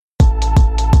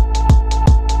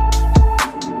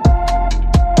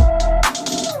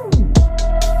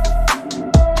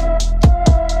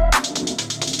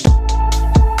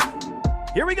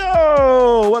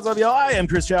What's up, y'all? I am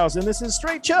Chris Chouse, and this is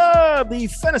Straight Chubb, the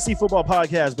fantasy football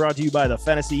podcast brought to you by the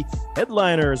Fantasy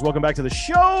Headliners. Welcome back to the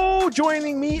show.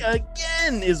 Joining me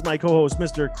again is my co-host,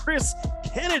 Mr. Chris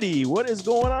Kennedy. What is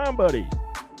going on, buddy?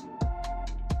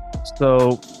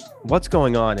 So what's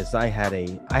going on is I had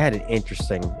an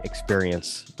interesting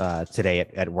experience today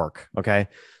at work. Okay.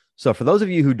 So for those of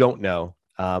you who don't know,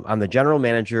 I'm the general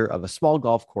manager of a small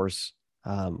golf course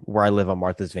where I live on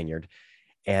Martha's Vineyard.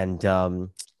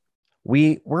 And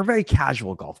we're a very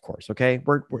casual golf course. Okay.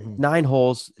 We're 9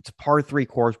 holes. It's a par 3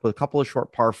 course with a couple of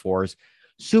short par 4s,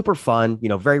 super fun,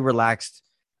 very relaxed,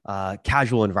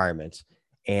 casual environment.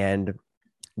 And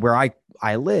where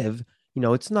I live,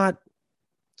 it's not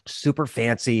super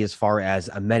fancy as far as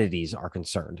amenities are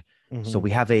concerned. So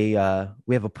we have a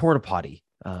porta potty.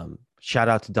 Shout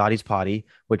out to Dottie's Potty,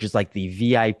 which is like the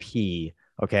VIP,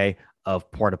 okay,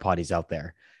 of porta potties out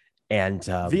there. And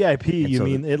VIP, you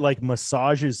mean it like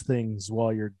massages things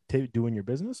while you're doing your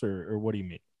business, or what do you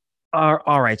mean?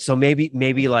 All right, so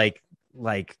maybe like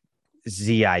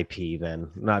ZIP then,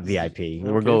 not VIP. Okay,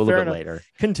 we'll go a little bit later.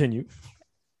 Continue.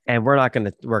 And we're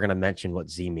gonna mention what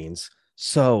Z means.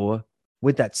 So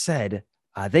with that said,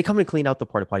 they come and clean out the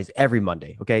porta potties every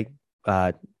Monday. Okay,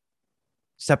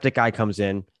 septic guy comes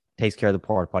in, takes care of the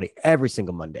porta potty every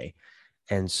single Monday,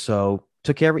 and so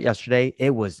took care of it yesterday.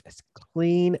 It was as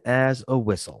clean as a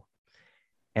whistle.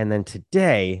 And then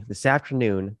today, this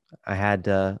afternoon, I had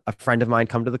a friend of mine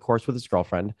come to the course with his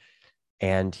girlfriend,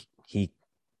 and he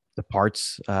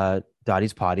departs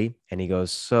Dottie's Potty, and he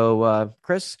goes, "So,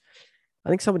 Chris, I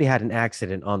think somebody had an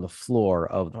accident on the floor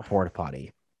of the porta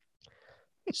potty.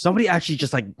 Somebody actually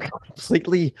just like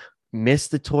completely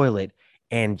missed the toilet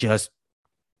and just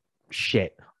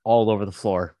shit all over the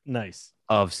floor." Nice.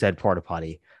 Of said porta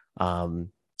potty.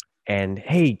 And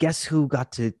hey, guess who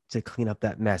got to clean up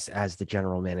that mess as the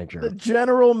general manager? The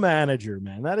general manager,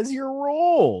 man. That is your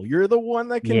role. You're the one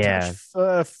that can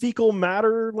touch fecal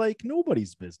matter like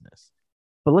nobody's business.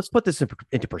 But let's put this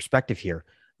into perspective here.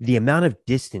 The amount of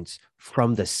distance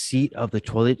from the seat of the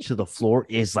toilet to the floor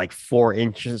is like 4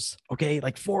 inches. Okay,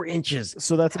 like 4 inches.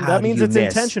 So that means it's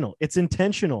intentional. It's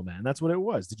intentional, man. That's what it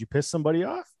was. Did you piss somebody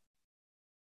off?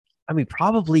 I mean,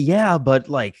 probably, yeah, but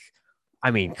like, I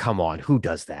mean, come on, who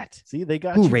does that? See, they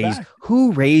got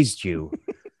who raised you?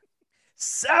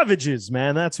 Savages,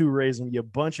 man. That's who raised them. You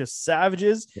bunch of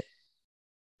savages.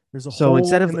 There's a hole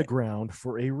in the ground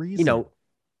for a reason.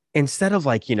 Instead of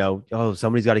like, oh,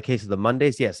 somebody's got a case of the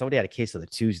Mondays. Yeah, somebody had a case of the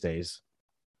Tuesdays.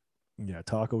 Yeah,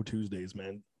 Taco Tuesdays,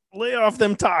 man. Lay off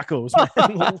them tacos,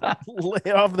 man.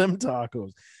 Lay off them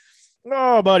tacos.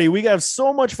 Oh, buddy, we have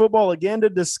so much football again to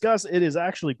discuss. It is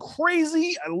actually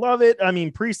crazy. I love it. I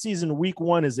mean, preseason week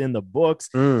 1 is in the books,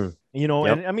 and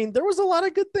I mean, there was a lot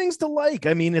of good things to like.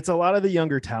 I mean, it's a lot of the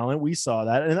younger talent. We saw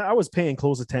that, and I was paying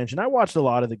close attention. I watched a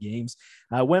lot of the games.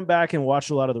 I went back and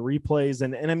watched a lot of the replays,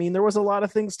 and I mean, there was a lot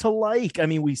of things to like. I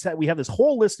mean, we have this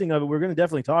whole listing of it. We're going to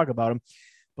definitely talk about them,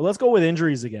 but let's go with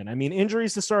injuries again. I mean,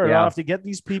 injuries to start off to get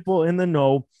these people in the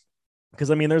know. Because,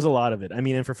 I mean, there's a lot of it. I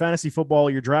mean, and for fantasy football,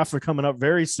 your drafts are coming up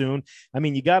very soon. I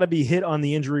mean, you got to be hit on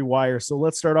the injury wire. So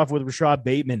let's start off with Rashad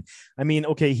Bateman. I mean,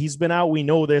 okay, he's been out. We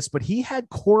know this, but he had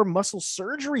core muscle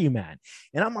surgery, man.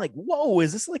 And I'm like, whoa,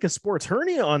 is this like a sports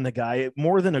hernia on the guy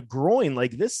more than a groin?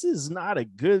 Like, this is not a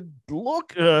good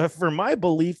look for my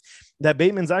belief that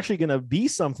Bateman's actually going to be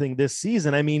something this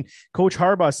season. I mean, Coach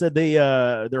Harbaugh said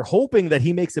they're hoping that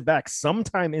he makes it back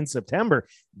sometime in September.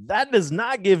 That does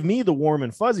not give me the warm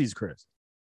and fuzzies, Chris.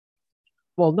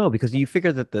 Well, no, because you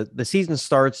figure that the season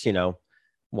starts,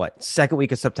 second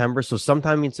week of September. So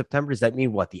sometime in September, does that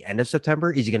mean what? The end of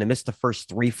September? Is he going to miss the first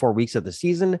 3-4 weeks of the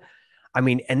season? I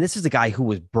mean, and this is a guy who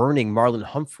was burning Marlon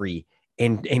Humphrey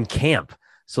in camp.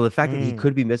 So the fact that he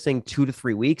could be missing 2 to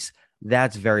 3 weeks,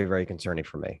 that's very, very concerning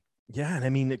for me. Yeah, and I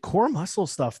mean, the core muscle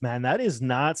stuff, man, that is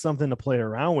not something to play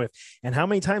around with. And how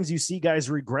many times you see guys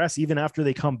regress even after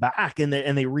they come back and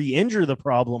they re-injure the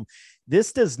problem.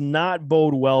 This does not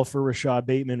bode well for Rashad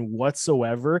Bateman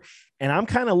whatsoever. And I'm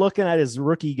kind of looking at his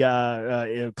rookie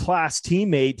class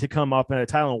teammate to come up, and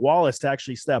Tylan Wallace to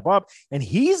actually step up. And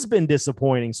he's been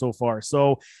disappointing so far.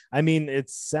 So, I mean,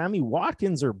 it's Sammy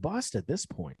Watkins or bust at this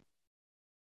point.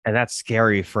 And that's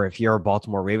scary for if you're a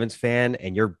Baltimore Ravens fan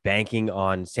and you're banking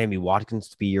on Sammy Watkins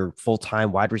to be your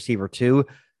full-time wide receiver 2,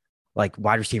 like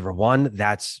wide receiver 1,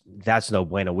 that's no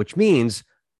bueno, which means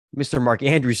Mr. Mark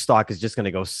Andrews' stock is just going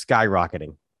to go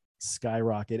skyrocketing.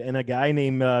 Skyrocket. And a guy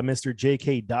named Mr.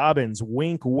 J.K. Dobbins,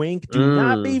 wink, wink, do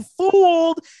not be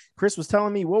fooled. Chris was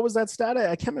telling me, what was that stat?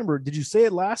 I can't remember. Did you say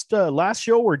it last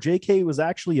show where J.K. was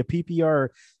actually a PPR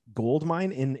gold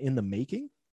mine in the making?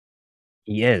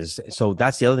 He is. So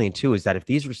that's the other thing too, is that if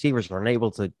these receivers are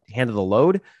unable to handle the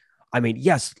load, I mean,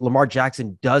 yes, Lamar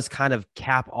Jackson does kind of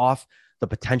cap off the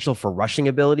potential for rushing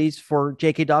abilities for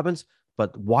J.K. Dobbins,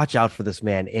 but watch out for this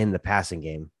man in the passing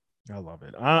game. I love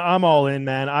it. I'm all in,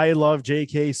 man. I love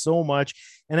JK so much.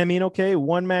 And I mean, okay,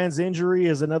 one man's injury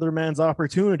is another man's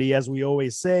opportunity, as we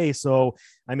always say. So,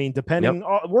 I mean, Yep.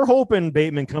 we're hoping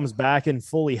Bateman comes back and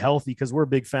fully healthy because we're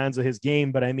big fans of his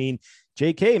game. But I mean,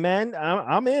 JK, man,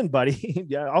 I'm in, buddy.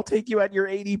 Yeah, I'll take you at your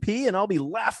ADP and I'll be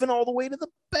laughing all the way to the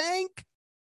bank.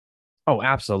 Oh,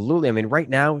 absolutely. I mean, right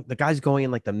now, the guy's going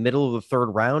in like the middle of the third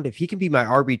round. If he can be my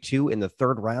RB2 in the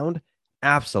third round,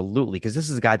 absolutely. Because this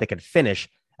is a guy that could finish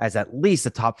as at least a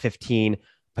top 15,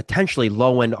 potentially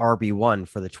low end RB1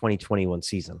 for the 2021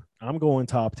 season. I'm going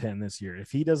top 10 this year.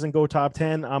 If he doesn't go top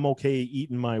 10, I'm okay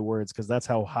eating my words because that's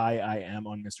how high I am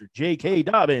on Mr. J.K.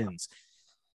 Dobbins.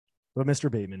 But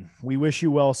Mr. Bateman, we wish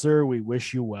you well, sir. We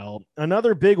wish you well.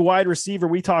 Another big wide receiver.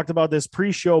 We talked about this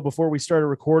pre-show before we started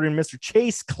recording. Mr.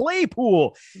 Chase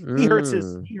Claypool. He hurts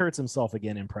himself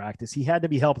again in practice. He had to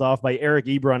be helped off by Eric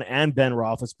Ebron and Ben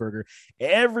Roethlisberger.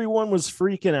 Everyone was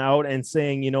freaking out and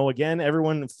saying, again,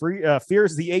 everyone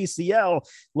fears the ACL.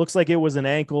 Looks like it was an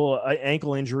ankle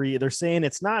injury. They're saying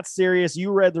it's not serious.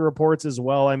 You read the reports as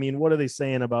well. I mean, what are they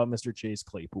saying about Mr. Chase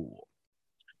Claypool?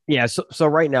 Yeah, so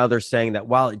right now they're saying that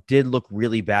while it did look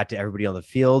really bad to everybody on the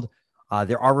field,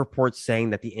 there are reports saying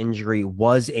that the injury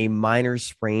was a minor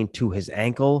sprain to his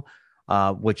ankle,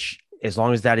 which, as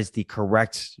long as that is the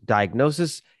correct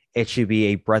diagnosis, it should be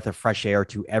a breath of fresh air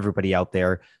to everybody out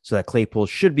there, so that Claypool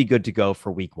should be good to go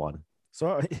for week 1.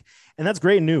 So, and that's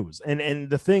great news. And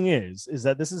the thing is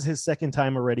that this is his second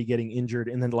time already getting injured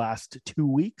in the last 2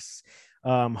 weeks.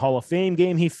 Hall of Fame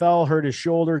game, he fell, hurt his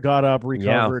shoulder, got up,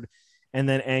 recovered. Yeah. And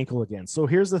then ankle again. So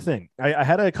here's the thing. I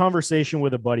had a conversation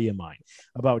with a buddy of mine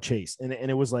about Chase. And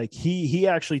it was like, he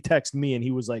actually texted me and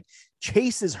he was like,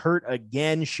 Chase is hurt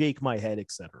again, shake my head,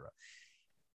 etc.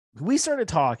 We started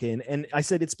talking and I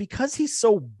said, it's because he's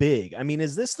so big. I mean,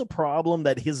 is this the problem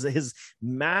that his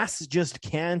mass just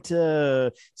can't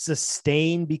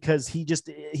sustain because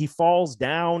he falls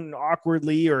down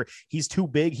awkwardly, or he's too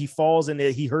big, he falls and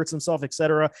he hurts himself,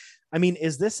 etc. I mean,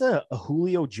 is this a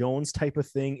Julio Jones type of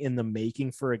thing in the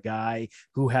making for a guy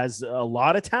who has a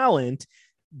lot of talent?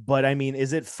 But I mean,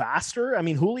 is it faster? I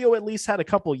mean, Julio at least had a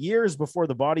couple years before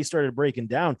the body started breaking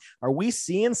down. Are we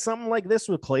seeing something like this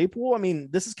with Claypool? I mean,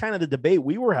 this is kind of the debate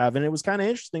we were having. It was kind of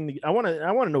interesting. I want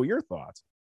to know your thoughts.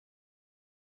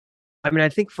 I mean, I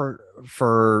think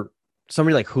for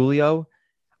somebody like Julio,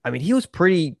 I mean, he was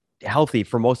pretty healthy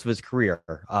for most of his career.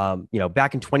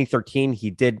 Back in 2013, he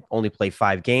did only play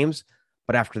 5 games,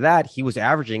 but after that, he was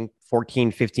averaging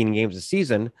 14, 15 games a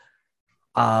season.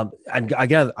 And I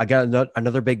got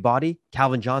another big body,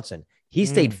 Calvin Johnson. He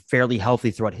stayed fairly healthy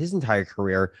throughout his entire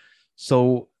career.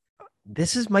 So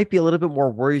this might be a little bit more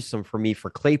worrisome for me for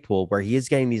Claypool, where he is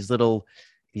getting these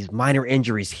minor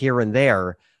injuries here and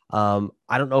there. I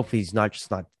don't know if he's not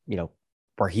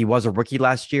where he was a rookie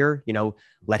last year,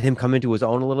 let him come into his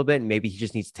own a little bit. And maybe he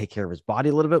just needs to take care of his body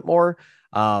a little bit more.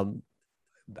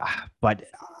 But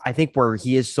I think where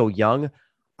he is so young,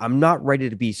 I'm not ready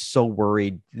to be so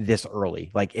worried this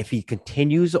early. Like if he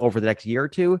continues over the next year or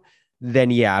two, then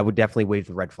yeah, I would definitely wave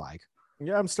the red flag.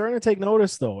 Yeah, I'm starting to take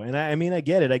notice though. And I mean, I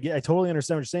get it. I totally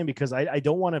understand what you're saying, because I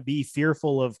don't want to be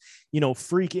fearful of,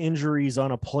 freak injuries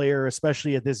on a player,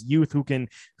 especially at this youth who can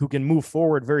move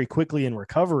forward very quickly in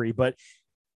recovery. But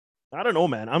I don't know,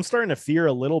 man. I'm starting to fear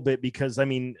a little bit because, I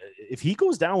mean, if he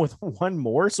goes down with one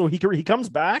more, so he comes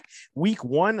back week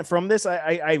 1 from this,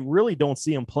 I really don't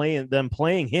see him playing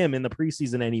him in the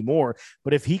preseason anymore.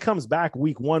 But if he comes back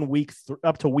week 1,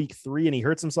 up to week 3, and he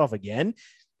hurts himself again,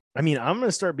 I mean, I'm going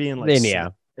to start being like, then,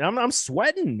 yeah, I'm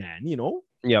sweating, man,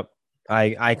 Yep.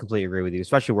 I completely agree with you,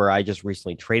 especially where I just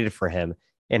recently traded for him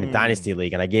in a dynasty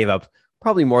league and I gave up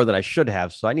probably more than I should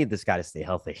have. So I need this guy to stay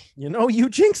healthy. You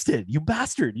jinxed it. You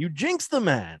bastard. You jinxed the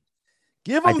man.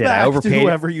 Give him back to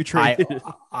whoever you traded.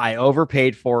 I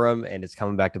overpaid for him, and it's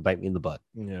coming back to bite me in the butt.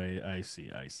 Yeah, I see.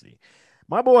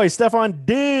 My boy, Stefon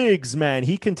Diggs, man,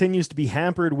 he continues to be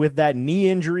hampered with that knee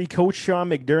injury. Coach Sean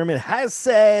McDermott has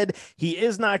said he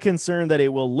is not concerned that it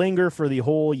will linger for the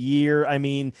whole year. I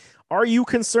mean, are you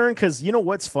concerned? Because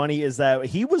what's funny is that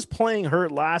he was playing hurt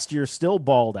last year, still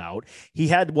balled out. He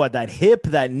had that hip,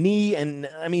 that knee, and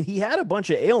I mean, he had a bunch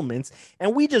of ailments,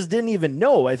 and we just didn't even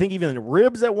know. I think even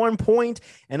ribs at one point,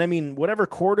 and I mean, whatever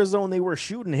cortisone they were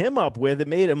shooting him up with, it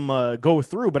made him go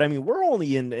through. But I mean, we're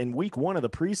only in week 1 of the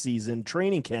preseason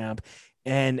training camp,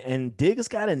 And Diggs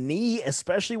got a knee,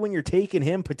 especially when you're taking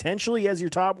him potentially as your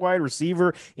top wide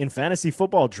receiver in fantasy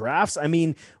football drafts. I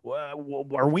mean,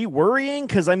 are we worrying?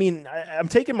 Because I mean, I'm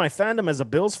taking my fandom as a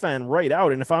Bills fan right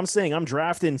out, and if I'm saying I'm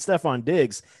drafting Stephon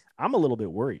Diggs, I'm a little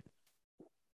bit worried.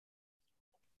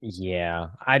 Yeah,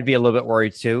 I'd be a little bit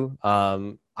worried too.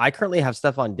 I currently have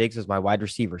Stephon Diggs as my wide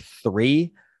receiver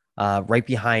 3, right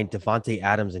behind Devontae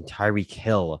Adams and Tyreek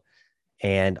Hill.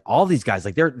 And all these guys,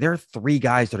 like they're 3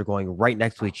 guys that are going right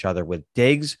next to each other with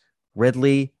Diggs,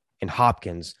 Ridley, and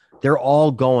Hopkins. They're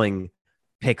all going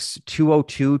picks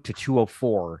 202 to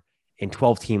 204 in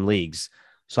 12-team leagues.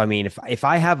 So I mean, if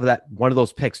I have that one of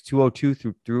those picks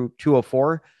 202 through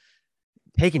 204,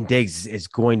 taking Diggs is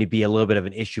going to be a little bit of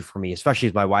an issue for me, especially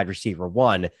as my wide receiver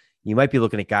 1. You might be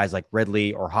looking at guys like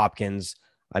Ridley or Hopkins.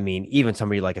 I mean, even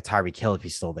somebody like a Tyreek Hill if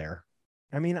he's still there.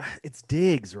 I mean, it's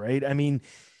Diggs, right? I mean,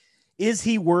 is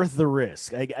he worth the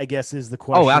risk? I guess is the Oh,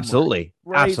 question. absolutely.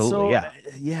 Right. Absolutely. So,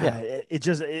 Yeah.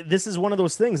 yeah, this is one of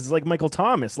those things. It's like Michael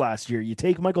Thomas last year. You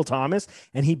take Michael Thomas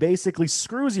and he basically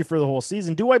screws you for the whole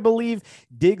season. Do I believe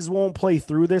Diggs won't play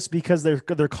through this because they're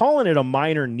calling it a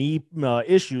minor knee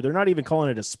issue? They're not even calling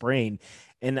it a sprain.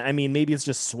 And I mean, maybe it's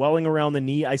just swelling around the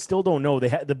knee. I still don't know.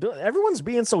 Everyone's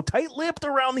being so tight-lipped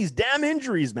around these damn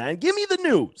injuries, man. Give me the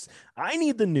news. I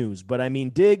need the news. But I mean,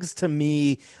 Diggs to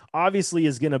me obviously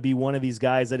is going to be one of these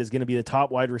guys that is going to be the top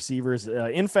wide receivers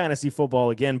in fantasy football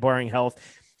again, barring health.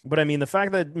 But I mean, the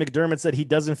fact that McDermott said he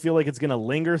doesn't feel like it's going to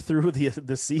linger through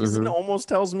the season almost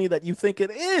tells me that you think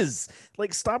it is.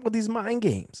 Like, stop with these mind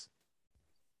games.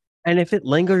 And if it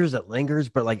lingers, it lingers.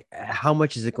 But like, how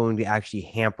much is it going to actually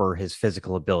hamper his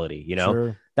physical ability? You know,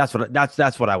 Sure. that's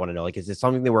what I want to know. Like, is it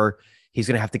something that where he's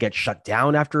going to have to get shut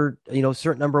down after a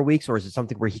certain number of weeks, or is it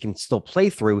something where he can still play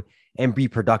through and be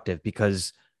productive?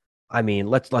 Because I mean,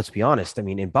 let's be honest. I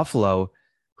mean, in Buffalo,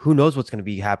 who knows what's going to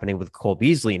be happening with Cole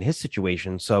Beasley in his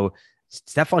situation? So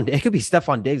it could be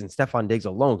Stephon Diggs and Stephon Diggs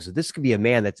alone. So this could be a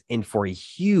man that's in for a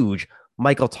huge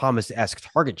Michael Thomas-esque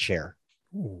target share.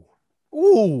 Ooh.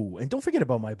 Ooh, and don't forget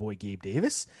about my boy Gabe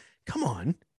Davis. Come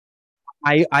on.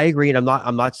 I agree, and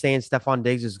I'm not saying Stephon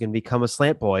Diggs is going to become a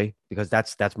slant boy because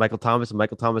that's Michael Thomas and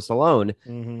Michael Thomas alone.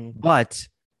 But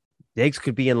Diggs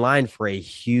could be in line for a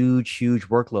huge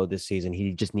workload this season.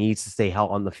 He just needs to stay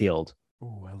held on the field.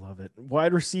 Oh, I love it.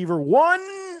 Wide receiver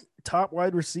 1, top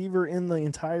wide receiver in the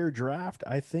entire draft.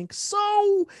 I think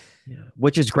so. Yeah.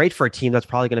 Which is great for a team that's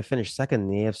probably going to finish second in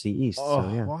the AFC East. Oh,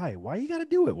 so, yeah. Why you got to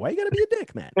do it? Why you got to be a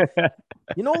dick, man?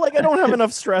 Like I don't have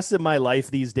enough stress in my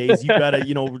life these days. You got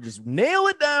to, just nail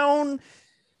it down.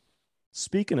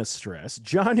 Speaking of stress,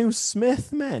 Jonnu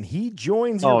Smith, man, he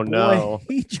joins your boy. No.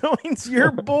 He joins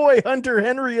your boy Hunter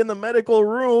Henry in the medical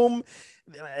room.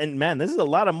 And man, this is a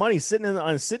lot of money sitting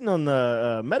on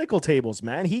the medical tables,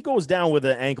 man. He goes down with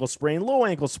an low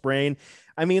ankle sprain.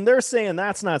 I mean, they're saying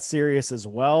that's not serious as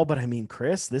well, but I mean,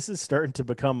 Chris, this is starting to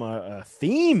become a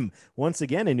theme once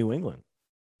again in New England.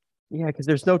 Yeah, because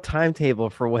there's no timetable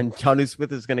for when Jonnu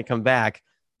Smith is going to come back.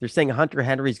 They're saying Hunter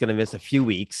Henry is going to miss a few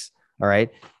weeks. All right.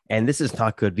 And this is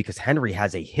not good because Henry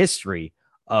has a history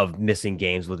of missing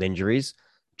games with injuries.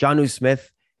 Jonnu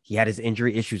Smith, he had his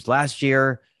injury issues last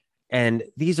year. And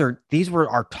these were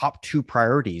our top 2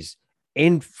 priorities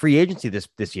in free agency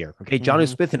this year. Okay. Jonnu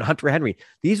Smith and Hunter Henry.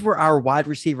 These were our wide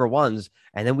receiver 1s.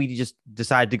 And then we just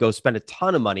decided to go spend a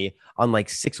ton of money on like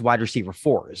 6 wide receiver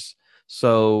 4s.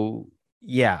 So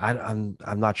yeah,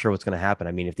 I'm not sure what's going to happen.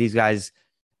 I mean, if these guys,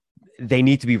 they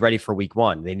need to be ready for week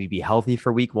 1. They need to be healthy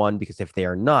for week 1, because if they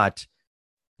are not,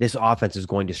 this offense is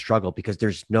going to struggle because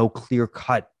there's no clear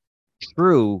cut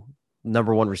true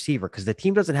number 1 receiver, because the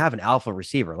team doesn't have an alpha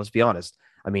receiver. Let's be honest.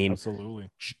 I mean,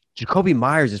 absolutely. Jacoby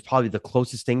Myers is probably the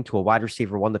closest thing to a wide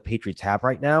receiver 1 the Patriots have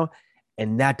right now.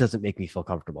 And that doesn't make me feel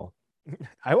comfortable.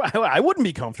 I wouldn't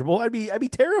be comfortable. I'd be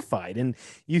terrified. And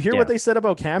you hear what they said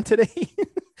about Cam today?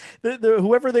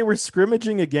 Whoever they were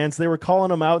scrimmaging against, they were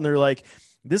calling him out and they're like,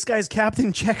 this guy's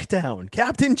captain check down.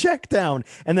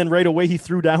 And then right away he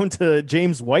threw down to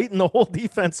James White and the whole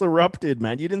defense erupted,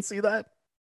 man. You didn't see that?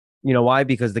 You know why?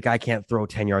 Because the guy can't throw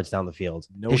 10 yards down the field.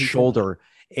 No, his shoulder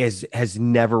has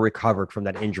never recovered from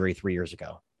that injury 3 years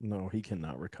ago. No, he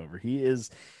cannot recover.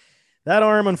 That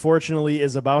arm, unfortunately,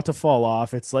 is about to fall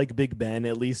off. It's like Big Ben.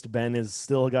 At least Ben is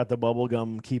still got the bubble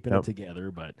gum keeping it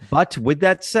together. But with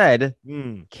that said,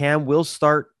 Cam will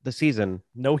start the season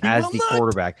as the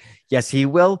quarterback. Yes, he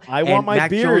will. I want my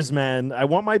beers, man. I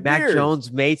want my beers. Mac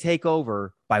Jones may take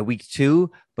over by week 2,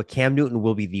 but Cam Newton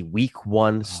will be the week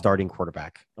 1 starting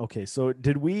quarterback. Okay, so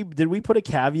did we put a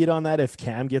caveat on that if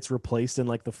Cam gets replaced in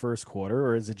like the first quarter,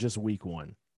 or is it just week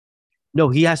 1? No,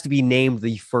 he has to be named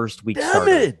the first week Damn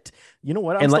starter. it! You know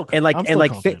what? And like and like I'm and still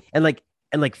like confident.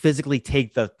 and like physically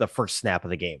take the first snap of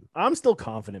the game. I'm still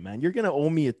confident, man. You're gonna owe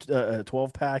me a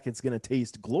 12 pack. It's gonna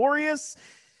taste glorious.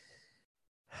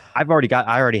 I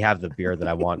already have the beer that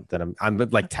I want that I'm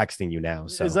like texting you now.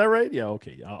 Is So that right? Yeah.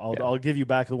 Okay. yeah. I'll give you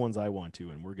back the ones I want to,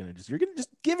 and you're gonna just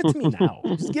give it to me now.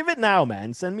 Just give it now,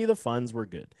 man. Send me the funds. We're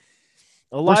good.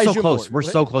 We're so Elijah Moore. close. We're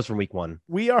so close from week one.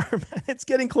 We are, man. It's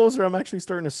getting closer. I'm actually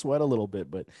starting to sweat a little bit,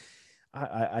 but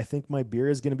I think my beer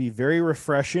is going to be very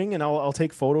refreshing, and I'll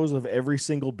take photos of every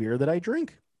single beer that I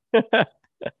drink.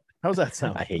 How's that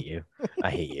sound? I hate you.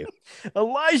 I hate you.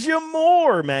 Elijah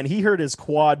Moore, man, he hurt his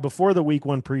quad before the week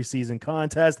 1 preseason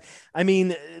contest. I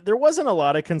mean, there wasn't a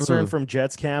lot of concern from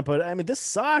Jets camp, but I mean, this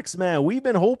sucks, man. We've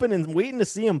been hoping and waiting to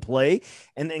see him play.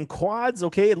 And quads,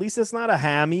 okay, at least it's not a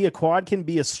hammy. A quad can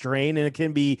be a strain and it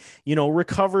can be,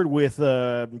 recovered with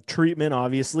treatment,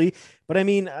 obviously. But I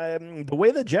mean, the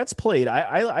way the Jets played,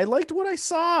 I liked what I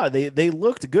saw. They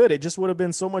looked good. It just would have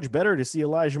been so much better to see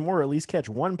Elijah Moore at least catch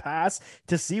one pass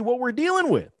to see what we're dealing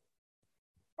with.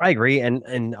 I agree. And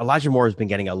Elijah Moore has been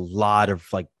getting a lot of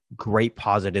like great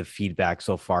positive feedback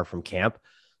so far from camp.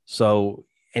 So,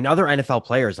 and other NFL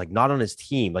players, like not on his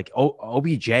team, like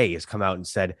OBJ has come out and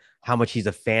said how much he's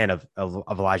a fan of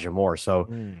Elijah Moore. So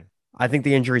I think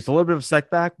the injury is a little bit of a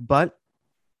setback, but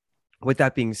with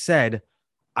that being said,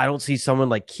 I don't see someone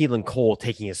like Keelan Cole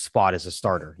taking his spot as a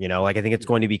starter. Like I think it's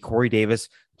going to be Corey Davis,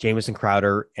 Jamison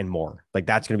Crowder, and more. Like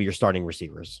that's going to be your starting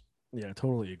receivers. Yeah,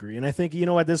 totally agree. And I think,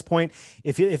 at this point,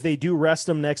 if they do rest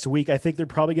him next week, I think they're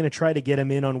probably going to try to get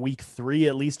him in on week 3,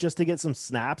 at least just to get some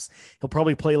snaps. He'll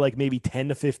probably play like maybe 10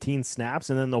 to 15 snaps,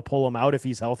 and then they'll pull him out if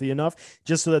he's healthy enough,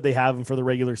 just so that they have him for the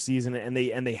regular season. And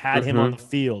they had him on the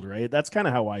field, right? That's kind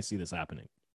of how I see this happening.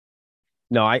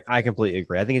 No, I completely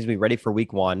agree. I think he's going to be ready for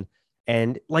week 1.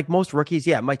 And like most rookies,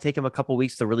 yeah, it might take him a couple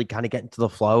weeks to really kind of get into the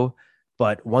flow.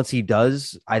 But once he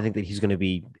does, I think that he's going to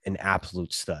be an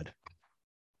absolute stud.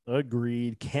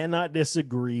 Agreed. Cannot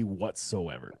disagree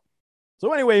whatsoever.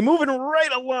 So anyway, moving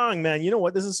right along, man. You know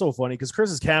what? This is so funny because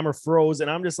Chris's camera froze, and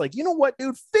I'm just like, you know what,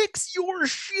 dude? Fix your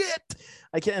shit.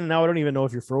 I can't. Now I don't even know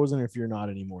if you're frozen or if you're not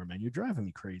anymore, man. You're driving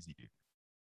me crazy, dude.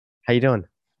 How you doing?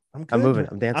 I'm good. I'm moving.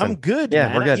 I'm dancing. I'm good. Yeah,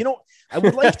 man. we're good. I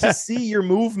would like to see your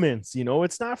movements.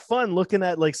 It's not fun looking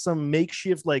at like some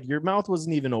makeshift, like your mouth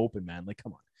wasn't even open, man. Like,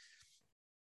 come on.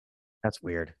 That's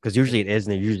weird because usually it is,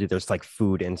 and usually there's like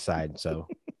food inside. So.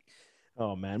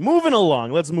 Oh, man. Moving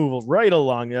along. Let's move right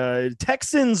along.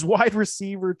 Texans wide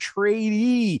receiver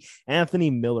tradee Anthony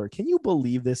Miller. Can you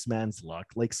believe this man's luck?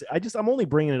 Like, I'm only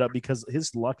bringing it up because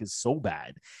his luck is so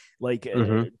bad. Like,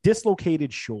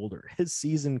 dislocated shoulder. His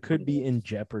season could be in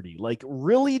jeopardy. Like,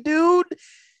 really, dude?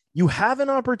 You have an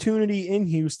opportunity in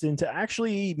Houston to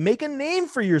actually make a name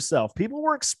for yourself. People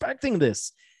were expecting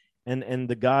this. And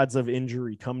the gods of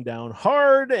injury come down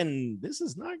hard, and this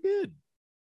is not good.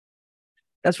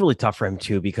 That's really tough for him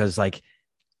too, because like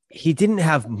he didn't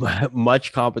have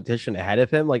much competition ahead of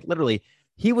him. Like literally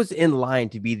he was in line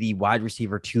to be the wide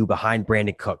receiver 2 behind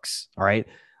Brandon Cooks. All right.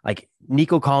 Like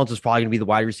Nico Collins was probably gonna be the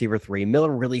wide receiver 3.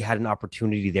 Miller really had an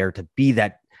opportunity there to be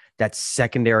that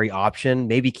secondary option.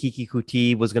 Maybe Kiki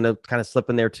Kuti was going to kind of slip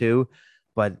in there too.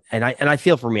 But, I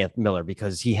feel for Miller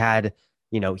because he had,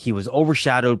 he was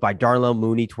overshadowed by Darnell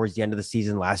Mooney towards the end of the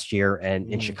season last year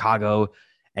and in Chicago.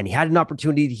 And he had an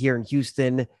opportunity here in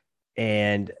Houston,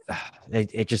 and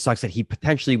it just sucks that he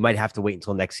potentially might have to wait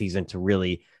until next season to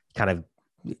really kind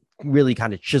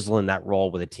of chisel in that role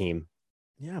with a team.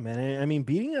 Yeah, man. I mean,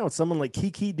 beating out someone like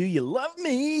Kiki, do you love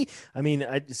me? I mean,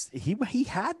 he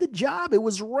had the job. It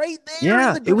was right there.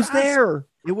 Yeah, it was there.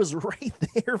 It was right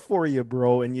there for you,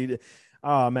 bro. And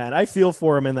oh man, I feel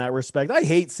for him in that respect. I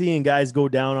hate seeing guys go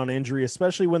down on injury,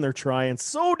 especially when they're trying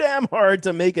so damn hard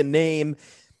to make a name.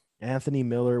 Anthony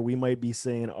Miller, we might be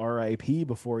saying RIP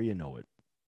before you know it.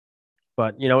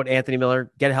 But you know what, Anthony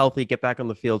Miller, get healthy, get back on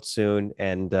the field soon,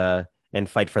 and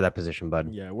fight for that position,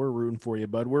 bud. Yeah, we're rooting for you,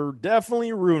 bud. We're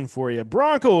definitely rooting for you.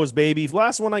 Broncos, baby.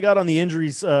 Last one I got on the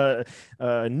injuries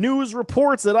news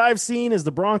reports that I've seen is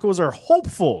the Broncos are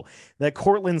hopeful that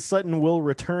Courtland Sutton will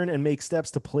return and make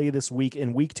steps to play this week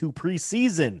in week 2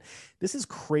 preseason. This is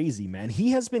crazy, man.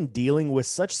 He has been dealing with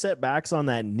such setbacks on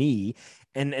that knee.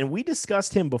 And we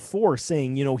discussed him before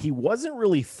saying, he wasn't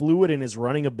really fluid in his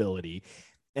running ability.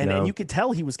 And you could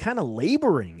tell he was kind of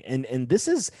laboring. And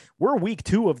we're week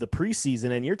 2 of the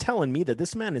preseason. And you're telling me that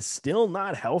this man is still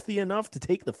not healthy enough to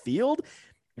take the field.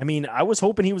 I mean, I was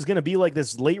hoping he was going to be like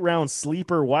this late round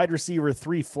sleeper wide receiver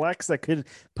 3 flex that could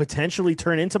potentially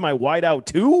turn into my wide out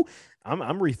 2.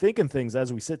 I'm rethinking things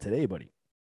as we sit today, buddy.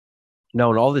 No,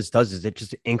 and all this does is it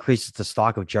just increases the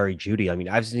stock of Jerry Jeudy. I mean,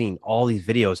 I've seen all these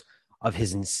videos of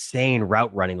his insane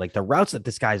route running. Like the routes that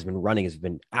this guy's been running has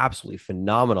been absolutely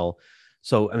phenomenal.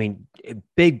 So, I mean,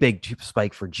 big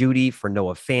spike for Jeudy, for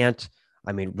Noah Fant.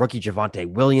 I mean, rookie Javonte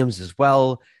Williams as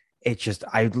well. It's just,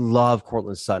 I love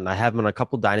Cortland Sutton. I have him on a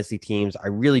couple dynasty teams. I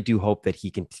really do hope that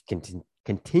he can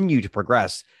continue to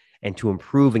progress and to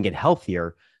improve and get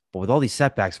healthier. But with all these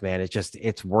setbacks, man,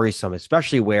 it's worrisome,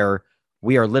 especially where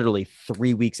we are literally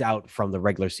 3 weeks out from the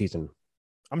regular season.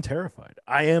 I'm terrified.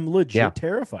 I am legit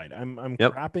terrified. I'm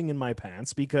crapping in my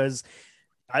pants because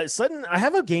I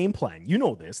have a game plan. You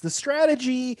know this. The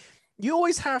strategy, you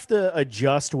always have to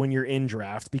adjust when you're in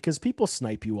draft because people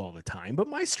snipe you all the time. But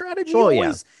my strategy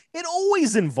always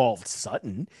involved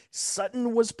Sutton.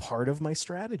 Sutton was part of my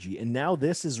strategy. And now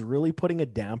this is really putting a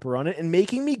damper on it and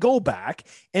making me go back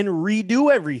and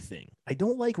redo everything. I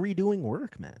don't like redoing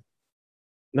work, man.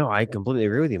 No, I completely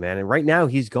agree with you, man. And right now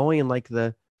he's going in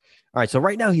all right. So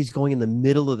right now he's going in the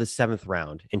middle of the 7th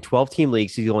round in 12-team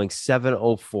leagues. He's going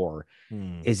 704.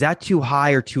 Is that too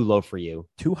high or too low for you?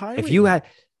 Too high. If you had,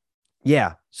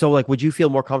 yeah. So like, would you feel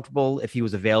more comfortable if he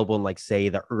was available in like, say,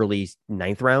 the early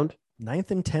 9th round?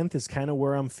 9th and 10th is kind of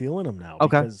where I'm feeling him now.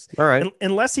 Okay. All right.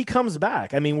 Unless he comes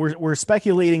back. I mean, we're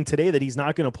speculating today that he's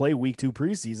not going to play week 2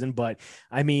 preseason, but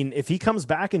I mean, if he comes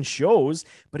back and shows,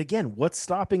 but again, what's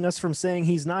stopping us from saying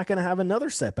he's not going to have another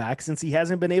setback since he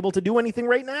hasn't been able to do anything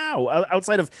right now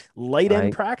outside of light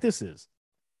end practices?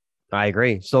 I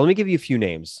agree. So let me give you a few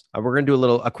names. We're going to do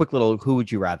a quick little, who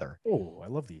would you rather? Oh, I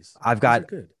love these. I got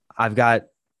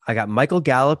Michael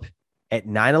Gallup at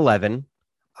 9-11.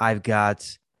 I've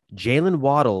got Jalen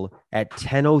Waddle at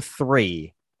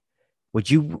 10:03.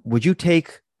 Would you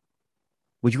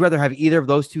rather have either of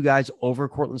those two guys over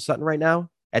Cortland Sutton right now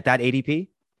at that ADP?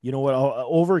 You know what?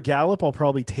 Over Gallup, I'll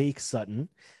probably take Sutton.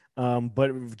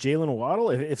 But Jalen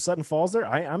Waddle, if Sutton falls there,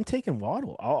 I'm taking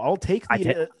Waddle. I'll take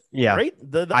the right.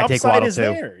 The upside is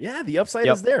there. Yeah, the upside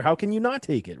is there. How can you not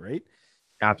take it? Right.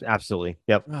 Absolutely.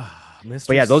 Yep.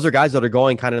 But yeah, those are guys that are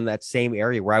going kind of in that same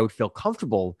area where I would feel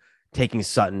comfortable taking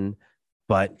Sutton.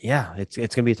 But yeah, it's going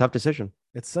to be a tough decision.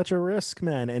 It's such a risk,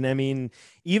 man. And I mean,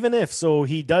 even if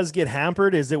he does get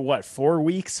hampered, is it 4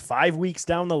 weeks, 5 weeks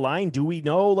down the line? Do we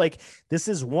know? Like, this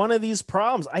is one of these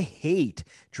problems. I hate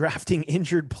drafting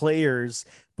injured players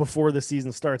before the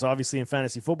season starts, obviously in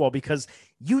fantasy football, because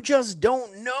you just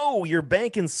don't know. You're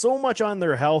banking so much on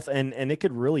their health and it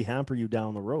could really hamper you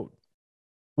down the road.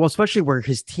 Well, especially where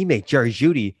his teammate, Jerry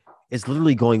Jeudy, is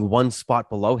literally going one spot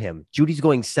below him. Jeudy's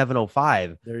going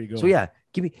 705. There you go. So yeah,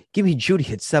 give me Jeudy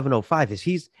at 705.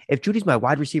 If Jeudy's my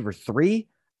wide receiver 3,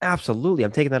 absolutely,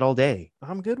 I'm taking that all day.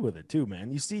 I'm good with it too, man.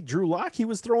 You see Drew Lock, he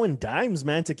was throwing dimes,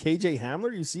 man, to KJ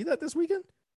Hamler. You see that this weekend?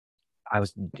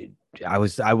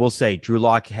 I will say Drew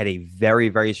Lock had a very,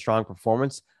 very strong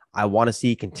performance. I want to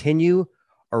see continue,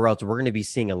 or else we're going to be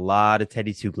seeing a lot of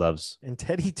Teddy Two Gloves. And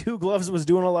Teddy Two Gloves was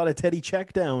doing a lot of Teddy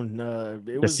check down.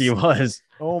 Yes, he was.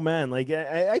 Oh, man. Like,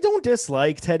 I don't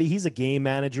dislike Teddy. He's a game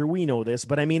manager. We know this.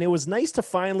 But, I mean, it was nice to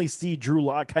finally see Drew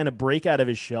Lock kind of break out of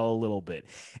his shell a little bit.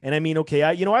 And, I mean, okay,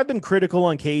 I've been critical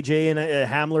on KJ and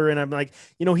Hamler, and I'm like,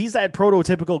 he's that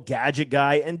prototypical gadget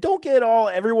guy. And don't get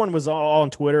everyone was all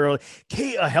on Twitter, like,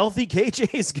 a healthy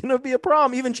KJ is going to be a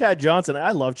problem. Even Chad Johnson.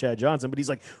 I love Chad Johnson, but he's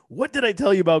like, what did I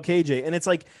tell you about KJ? And it's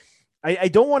like, I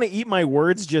don't want to eat my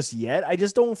words just yet. I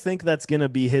just don't think that's going to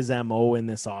be his MO in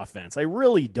this offense. I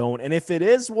really don't. And if it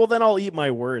is, well, then I'll eat my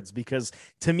words because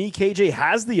to me, KJ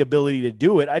has the ability to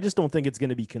do it. I just don't think it's going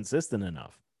to be consistent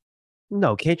enough.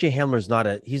 No, KJ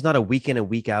Hamler's he's not a week in and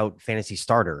week out fantasy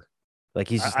starter. Like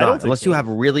he's just not, unless you have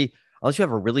a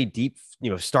really deep,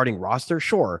 starting roster.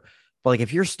 Sure. But like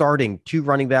if you're starting 2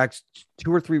 running backs,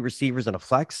 2 or 3 receivers and a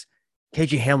flex,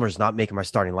 KJ Hamler's not making my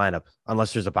starting lineup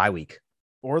unless there's a bye week.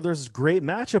 Or there's great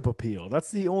matchup appeal.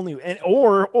 That's the only,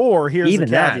 or here's even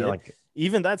the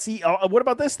caveat. What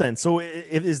about this then? So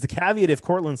is the caveat if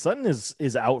Cortland Sutton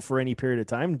is out for any period of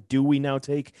time, do we now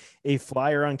take a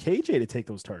flyer on KJ to take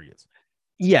those targets?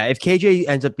 Yeah, if KJ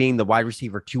ends up being the wide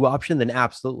receiver 2 option, then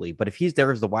absolutely. But if he's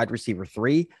there as the wide receiver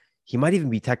 3, he might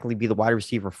even technically be the wide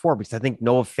receiver 4 because I think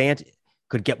Noah Fant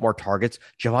could get more targets.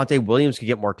 Javonte Williams could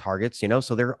get more targets,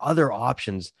 So there are other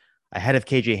options ahead of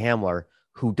KJ Hamler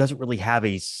who doesn't really have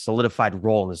a solidified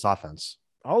role in this offense.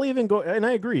 I'll even go, and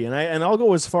I agree, and I'll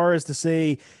go as far as to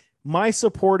say my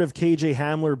support of KJ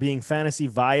Hamler being fantasy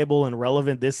viable and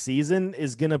relevant this season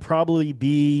is going to probably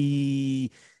be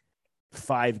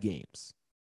 5 games.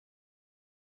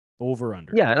 Over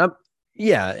under.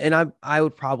 I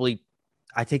would probably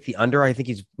take the under. I think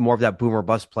he's more of that boomer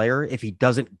bust player if he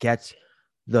doesn't get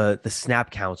the snap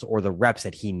counts or the reps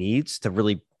that he needs to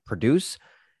really produce.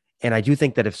 And I do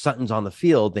think that if Sutton's on the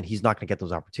field, then he's not going to get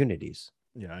those opportunities.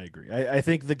 Yeah, I agree. I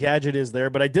think the gadget is there,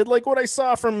 but I did like what I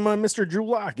saw from Mr. Drew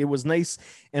Lock. It was nice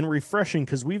and refreshing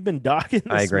because we've been dogging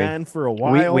this man for a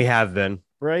while. We have been.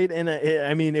 Right. And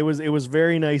I mean, it was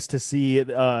very nice to see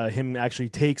him actually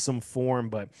take some form.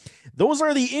 But those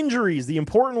are the injuries, the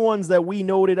important ones that we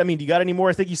noted. I mean, do you got any more?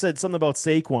 I think you said something about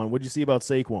Saquon. What did you see about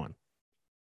Saquon?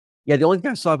 Yeah, the only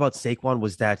thing I saw about Saquon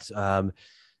was that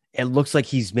it looks like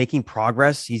he's making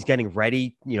progress. He's getting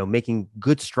ready, making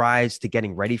good strides to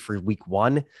getting ready for week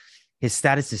 1. His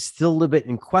status is still a little bit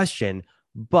in question,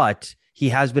 but he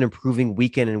has been improving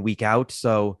week in and week out.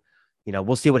 So,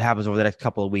 we'll see what happens over the next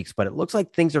couple of weeks, but it looks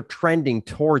like things are trending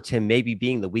towards him maybe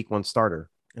being the week 1 starter.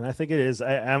 And I think it is.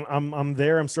 I'm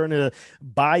there. I'm starting to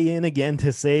buy in again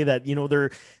to say that,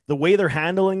 the way they're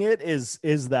handling it is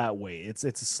that way. It's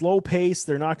a slow pace.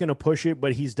 They're not going to push it,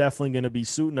 but he's definitely going to be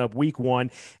suiting up week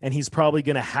 1, and he's probably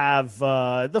going to have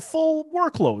the full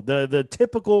workload, the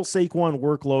typical Saquon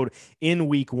workload in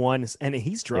week 1. And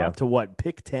he's dropped to what,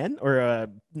 pick 10 or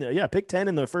pick 10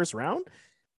 in the first round.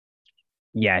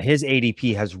 Yeah, his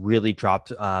ADP has really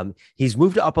dropped. He's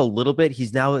moved up a little bit.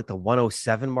 He's now at the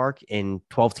 107 mark in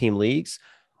 12-team leagues.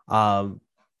 And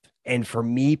for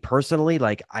me personally,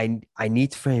 like I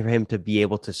need for him to be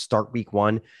able to start week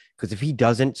 1, because if he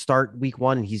doesn't start week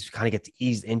 1 and he's kind of gets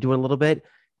eased into it a little bit,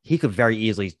 he could very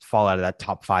easily fall out of that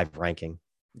top 5 ranking.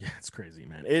 Yeah, it's crazy,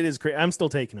 man. It is crazy. I'm still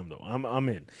taking him though. I'm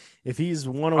in. If he's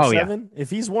 107, if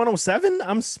he's 107,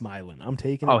 I'm smiling. I'm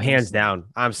taking it. Oh, hands down.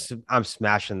 I'm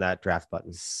smashing that draft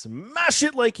button. Smash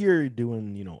it like you're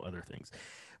doing, other things.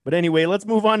 But anyway, let's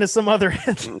move on to some other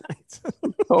headlines.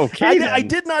 Okay. I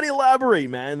did not elaborate,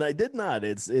 man. I did not.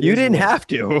 You didn't have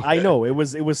to. I know it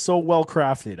was so well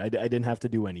crafted. I didn't have to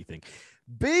do anything.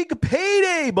 Big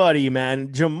payday, buddy,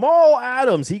 man. Jamal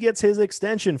Adams, he gets his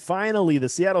extension. Finally, the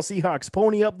Seattle Seahawks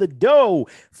pony up the dough.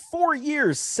 4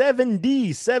 years,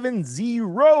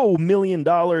 $70 million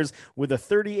with a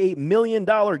 $38 million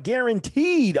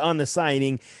guaranteed on the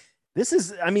signing.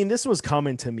 This was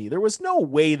coming to me. There was no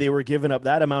way they were giving up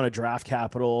that amount of draft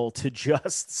capital to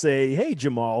just say, hey,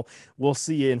 Jamal, we'll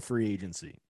see you in free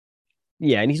agency.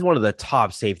 Yeah, and he's one of the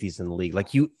top safeties in the league. Like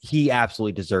he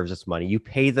absolutely deserves this money. You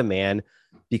pay the man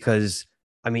because,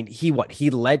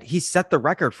 he set the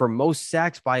record for most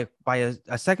sacks by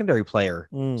a secondary player.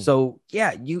 So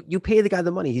yeah, you pay the guy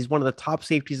the money. He's one of the top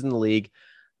safeties in the league.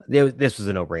 This was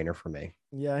a no-brainer for me.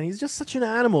 Yeah, he's just such an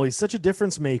animal. He's such a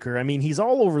difference maker. I mean, he's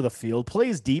all over the field,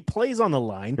 plays deep, plays on the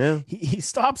line. Yeah. He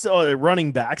stops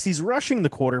running backs. He's rushing the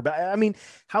quarterback. I mean,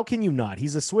 how can you not?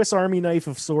 He's a Swiss Army knife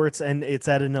of sorts, and it's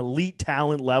at an elite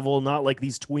talent level, not like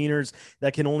these tweeners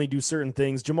that can only do certain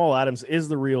things. Jamal Adams is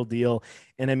the real deal.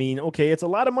 And I mean, okay, it's a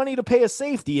lot of money to pay a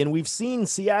safety, and we've seen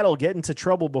Seattle get into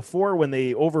trouble before when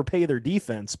they overpay their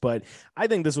defense, but I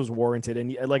think this was warranted.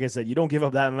 And like I said, you don't give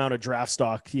up that amount of draft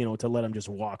stock, to let him just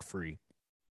walk free.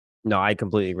 No, I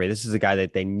completely agree. This is a guy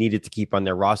that they needed to keep on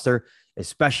their roster,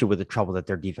 especially with the trouble that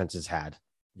their defense has had.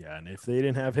 Yeah, and if they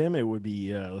didn't have him, it would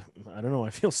be, I don't know, I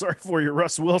feel sorry for you,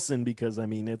 Russ Wilson, because, I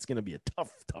mean, it's going to be a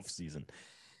tough season.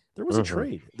 There was a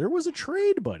trade. There was a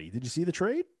trade, buddy. Did you see the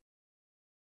trade?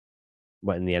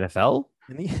 What, in the NFL?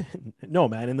 No,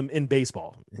 man, in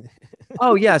baseball.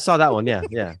 Oh, yeah, I saw that one. Yeah.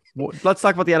 Let's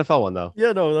talk about the NFL one, though.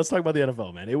 Yeah, no, let's talk about the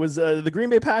NFL, man. It was the Green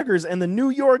Bay Packers and the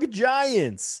New York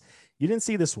Giants. You didn't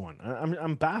see this one.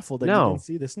 I'm baffled that you didn't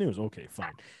see this news. Okay,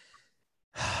 fine.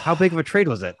 How big of a trade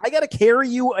was it? I got to carry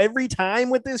you every time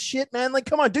with this shit, man. Like,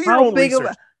 come on, do your own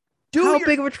research. How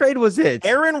big of a trade was it?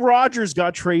 Aaron Rodgers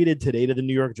got traded today to the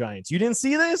New York Giants. You didn't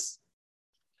see this?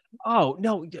 Oh,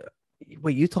 no.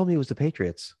 Wait, you told me it was the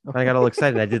Patriots. I got all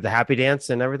excited. I did the happy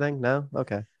dance and everything. No?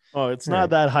 Okay. Oh, it's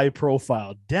not that high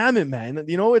profile. Damn it, man.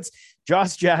 It's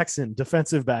Josh Jackson,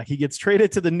 defensive back. He gets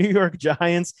traded to the New York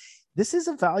Giants. This is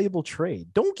a valuable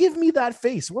trade. Don't give me that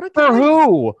face. What a guy. For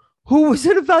who? Who was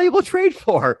it a valuable trade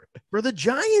for? For the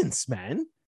Giants, man.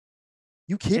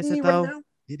 You kidding me right now?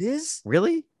 It is?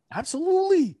 Really?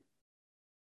 Absolutely.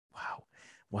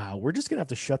 Wow. We're just going to have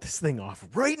to shut this thing off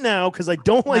right now because I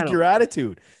don't like your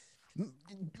attitude.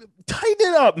 Tighten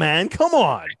it up, man. Come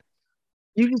on.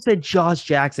 You just said Josh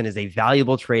Jackson is a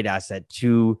valuable trade asset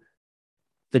to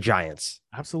the Giants.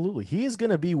 Absolutely. He is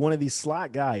going to be one of these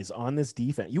slot guys on this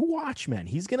defense. You watch, man.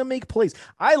 He's going to make plays.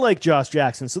 I like Josh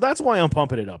Jackson, so that's why I'm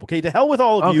pumping it up. Okay. To hell with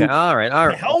all of you. Okay. All right.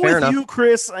 To hell Fair with enough. you,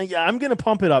 Chris. I'm going to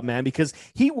pump it up, man, because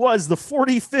he was the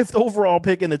 45th overall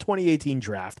pick in the 2018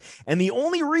 draft. And the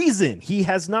only reason he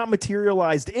has not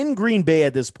materialized in Green Bay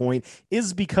at this point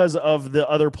is because of the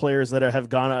other players that have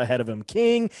gone ahead of him.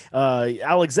 King,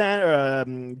 Alexander,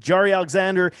 Jari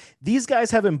Alexander. These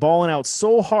guys have been balling out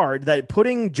so hard that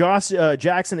putting Josh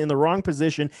Jackson in the wrong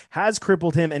position has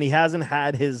crippled him, and he hasn't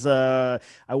had his, I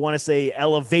want to say,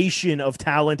 elevation of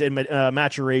talent and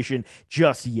maturation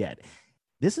just yet.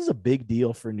 This is a big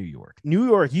deal for New York. New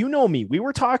York, you know me. We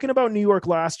were talking about New York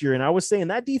last year, and I was saying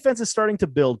that defense is starting to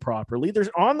build properly. They're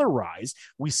on the rise.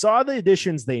 We saw the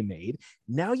additions they made.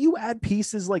 Now you add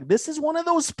pieces like this is one of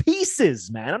those pieces,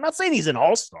 man. I'm not saying he's an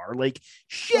all-star. Like,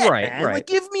 shit, man. Like,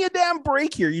 give me a damn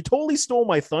break here. You totally stole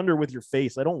my thunder with your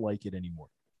face. I don't like it anymore.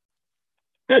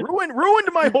 Ruined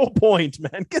my whole point,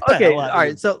 man. Get the hell out all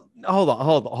right. So hold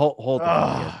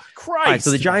on. Christ. All right, so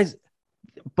the Giants,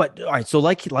 but all right, so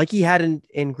like he had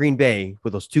in Green Bay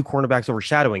with those two cornerbacks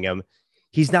overshadowing him,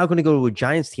 he's now going to go to a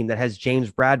Giants team that has James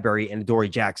Bradbury and Adoree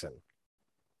Jackson.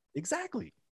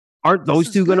 Exactly. Aren't those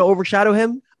two going to overshadow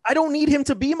him? I don't need him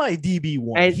to be my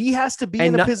DB1. And he has to be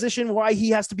in a position why he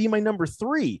has to be my number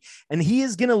 3. And he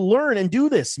is going to learn and do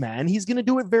this, man. He's going to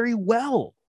do it very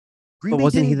well. But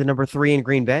wasn't he the number 3 in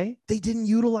Green Bay? They didn't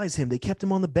utilize him. They kept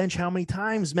him on the bench how many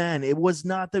times, man? It was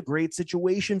not the great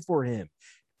situation for him.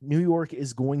 New York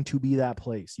is going to be that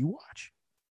place. You watch.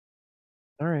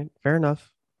 All right, fair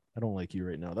enough. I don't like you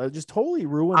right now. That just totally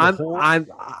ruined the whole.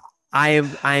 I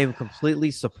am completely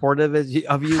supportive of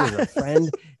you as a friend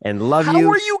and love you.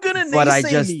 How are you gonna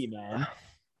naysay me, man?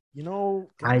 You know,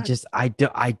 God.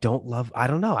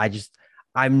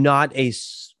 I'm not a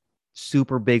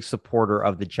super big supporter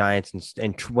of the Giants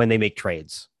and when they make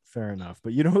trades. Fair enough.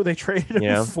 But you know who they traded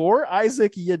him for?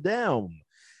 Isaac Yiadom.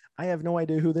 I have no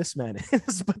idea who this man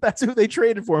is, but that's who they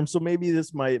traded for him. So maybe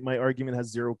my argument has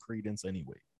zero credence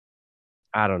anyway.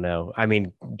 I don't know. I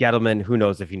mean, Gettleman, who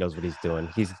knows if he knows what he's doing?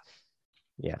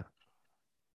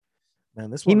 Man,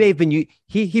 this one, he may have been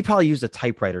he probably used a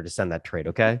typewriter to send that trade.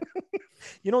 Okay.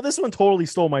 You know, this one totally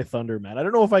stole my thunder, man. I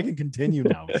don't know if I can continue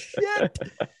now. Shit.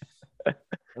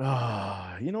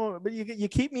 You know, but you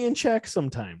keep me in check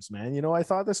sometimes, man. You know, I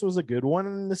thought this was a good one,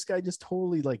 and this guy just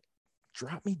totally like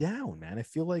dropped me down, man. I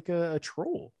feel like a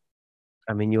troll.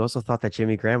 I mean, you also thought that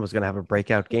Jimmy Graham was going to have a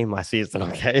breakout game last season,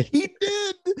 okay? He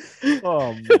did.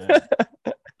 Oh,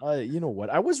 man. You know what?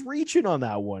 I was reaching on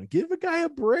that one. Give a guy a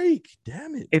break.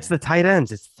 Damn it. It's the tight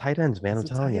ends. It's the tight ends, man. I'm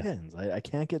telling you. I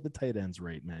can't get the tight ends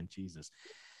right, man. Jesus.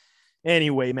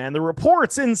 Anyway, man, the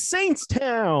reports in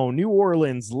Saintstown, New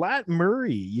Orleans, Lat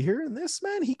Murray. You hearing this,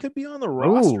 man? He could be on the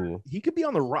roster. Ooh. He could be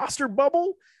on the roster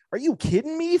bubble. Are you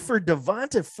kidding me for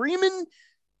Devonta Freeman?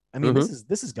 I mean,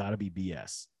 this has got to be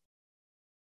BS.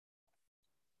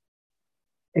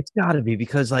 It's got to be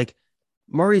because, like,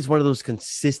 Murray's one of those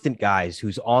consistent guys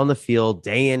who's on the field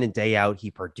day in and day out.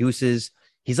 He produces.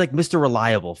 He's like Mr.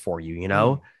 Reliable for you, you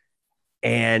know?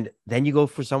 And then you go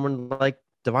for someone like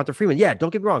Devonta Freeman. Yeah,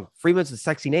 don't get me wrong. Freeman's a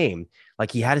sexy name.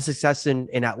 Like, he had a success in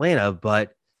Atlanta,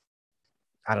 but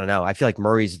I don't know. I feel like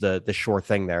Murray's the sure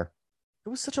thing there. It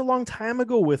was such a long time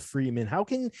ago with Freeman. How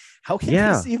can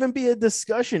this even be a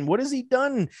discussion? What has he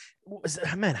done?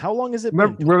 Man, how long has it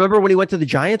been? Remember when he went to the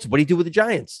Giants? What did he do with the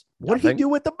Giants? What did he do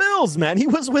with the Bills, man? He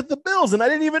was with the Bills, and I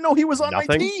didn't even know he was on my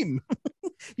team.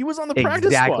 He was on the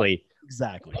practice squad.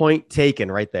 Exactly. Point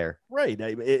taken right there. Right.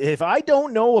 If I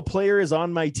don't know a player is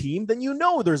on my team, then you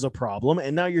know there's a problem.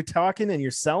 And now you're talking and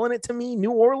you're selling it to me,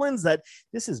 New Orleans, that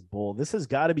this is bull. This has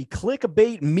got to be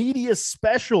clickbait media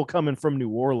special coming from New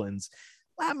Orleans.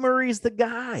 Lat Murray's the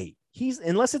guy.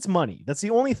 Unless it's money. That's the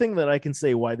only thing that I can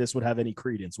say why this would have any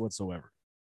credence whatsoever.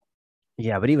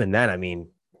 Yeah, but even then, I mean,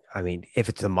 if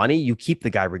it's the money, you keep the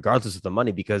guy regardless of the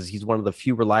money because he's one of the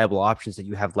few reliable options that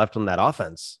you have left on that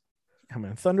offense. I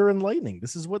mean, thunder and lightning.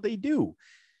 This is what they do.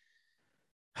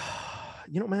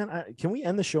 You know, man, can we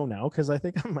end the show now? Because I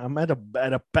think I'm at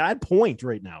a bad point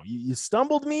right now. You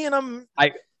stumbled me, and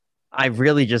I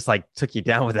really just like took you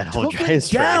down with that whole Giants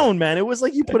down, man. It was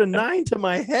like you put a 9 to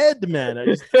my head,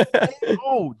 man.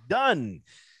 Done.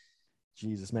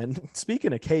 Jesus, man.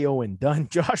 Speaking of KO and done,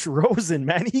 Josh Rosen,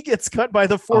 man, he gets cut by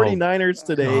the 49ers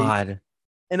today. God.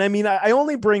 And I mean, I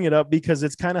only bring it up because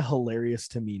it's kind of hilarious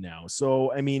to me now.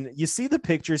 So, I mean, you see the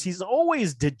pictures. He's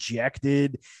always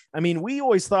dejected. I mean, we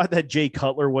always thought that Jay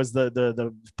Cutler was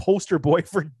the poster boy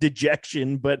for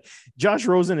dejection, but Josh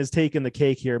Rosen has taken the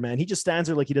cake here, man. He just stands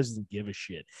there like he doesn't give a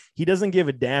shit. He doesn't give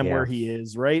a damn where he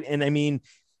is, right? And I mean,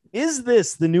 Is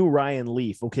this the new Ryan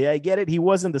Leaf? Okay, I get it. He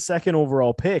wasn't the second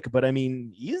overall pick, but I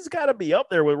mean, he's got to be up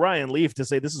there with Ryan Leaf to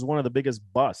say this is one of the biggest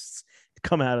busts to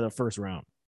come out of the first round.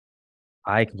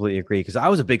 I completely agree because I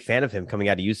was a big fan of him coming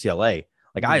out of UCLA.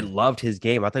 Like I loved his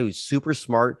game. I thought he was super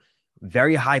smart,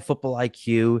 very high football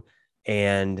IQ,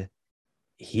 and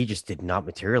he just did not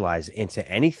materialize into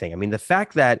anything. I mean, the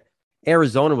fact that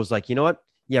Arizona was like, you know what?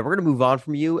 Yeah, we're going to move on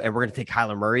from you and we're going to take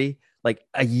Kyler Murray like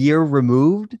a year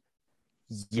removed.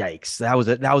 Yikes.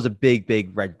 That was a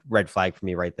big red flag for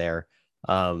me right there.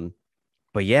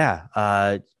 But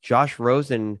yeah, Josh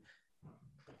Rosen,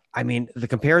 I mean, the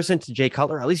comparison to Jay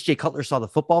Cutler, at least Jay Cutler saw the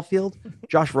football field.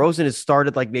 Josh Rosen has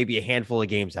started like maybe a handful of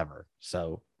games ever.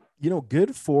 So,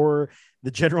 good for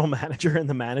the general manager and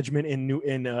the management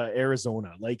in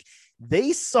Arizona. Like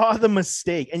they saw the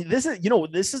mistake. And this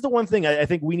is the one thing I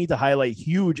think we need to highlight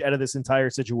huge out of this entire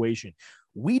situation.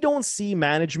 We don't see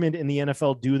management in the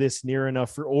NFL do this near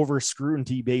enough for over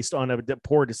scrutiny based on a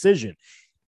poor decision.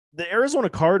 The Arizona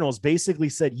Cardinals basically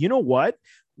said, you know what?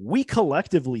 We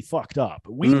collectively fucked up.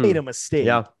 We made a mistake.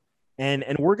 Yeah. And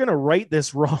we're going to right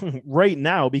this wrong right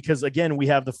now because, again, we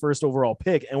have the first overall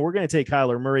pick and we're going to take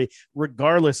Kyler Murray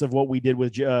regardless of what we did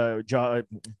with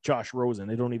Josh Rosen.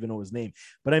 I don't even know his name.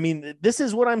 But, I mean, this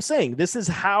is what I'm saying. This is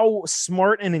how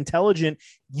smart and intelligent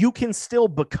you can still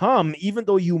become even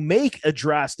though you make a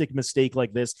drastic mistake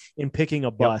like this in picking a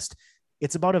bust. Yep.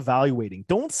 It's about evaluating.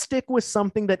 Don't stick with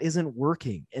something that isn't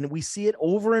working. And we see it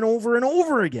over and over and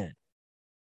over again.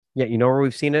 Yeah, you know where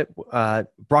we've seen it?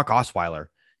 Brock Osweiler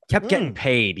kept getting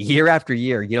paid year after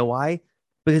year. You know why?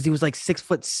 Because he was like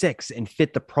 6'6" and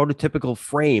fit the prototypical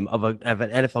frame of an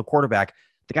NFL quarterback.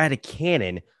 The guy had a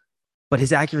cannon, but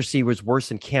his accuracy was worse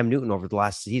than Cam Newton over the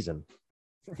last season.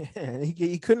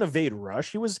 He couldn't evade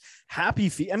rush. He was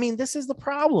happy. I mean, this is the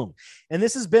problem. And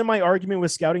this has been my argument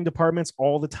with scouting departments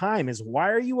all the time is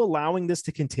why are you allowing this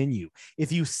to continue?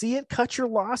 If you see it, cut your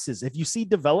losses. If you see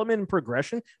development and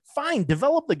progression, fine,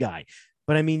 develop the guy.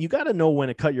 But I mean, you got to know when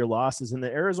to cut your losses. And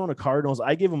the Arizona Cardinals,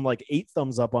 I give them like 8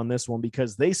 thumbs up on this one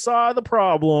because they saw the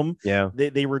problem. Yeah.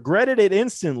 They regretted it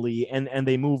instantly and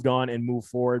they moved on and moved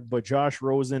forward. But Josh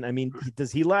Rosen, I mean,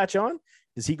 does he latch on?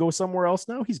 Does he go somewhere else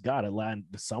now? He's got to land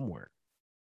somewhere.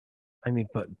 I mean,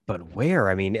 but where?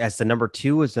 I mean, as the number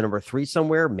 2, as the number 3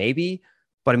 somewhere, maybe.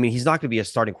 But I mean, he's not going to be a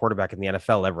starting quarterback in the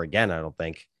NFL ever again, I don't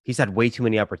think. He's had way too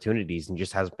many opportunities and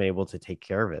just hasn't been able to take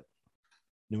care of it.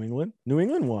 New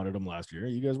England wanted him last year.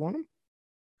 You guys want him?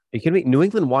 Are you kidding me? New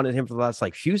England wanted him for the last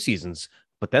like few seasons,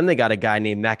 but then they got a guy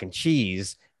named Mac and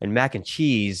Cheese, and Mac and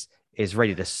Cheese is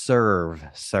ready to serve,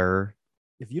 sir.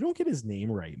 If you don't get his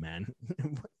name right, man,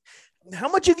 how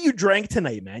much have you drank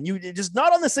tonight, man? You just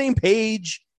not on the same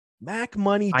page. Mac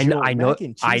Money. I know. I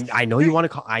know you want to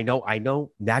call. I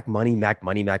know. Mac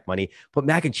Money. But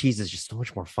Mac and Cheese is just so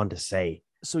much more fun to say.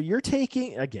 So you're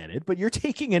taking, I get it, but you're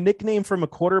taking a nickname from a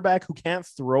quarterback who can't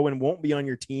throw and won't be on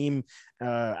your team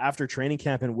after training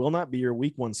camp and will not be your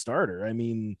week 1 starter. I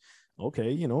mean,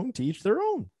 okay, to each their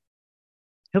own.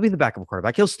 He'll be the backup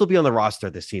quarterback. He'll still be on the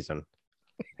roster this season.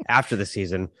 After the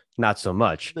season, not so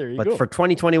much. But for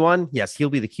 2021, yes, he'll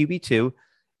be the QB2.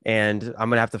 And I'm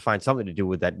going to have to find something to do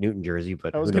with that Newton jersey,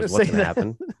 but I was going to say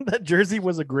happen. That jersey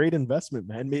was a great investment,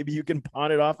 man. Maybe you can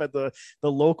pawn it off at the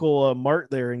local mart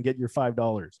there and get your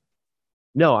 $5.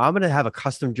 No, I'm going to have a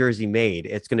custom jersey made.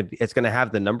 It's going to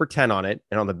have the number 10 on it.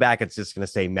 And on the back, it's just going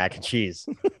to say Mac and Cheese.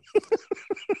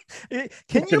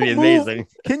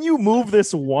 Can you move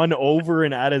this 1 over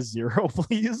and add a 0,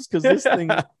 please? Because this thing,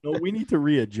 we need to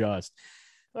readjust.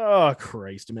 Oh,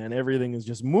 Christ, man. Everything is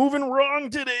just moving wrong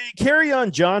today.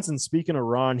 Kerryon Johnson, speaking of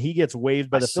Ron, he gets waived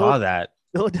by the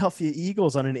Philadelphia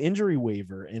Eagles on an injury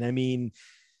waiver. And I mean,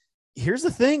 here's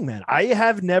the thing, man. I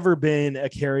have never been a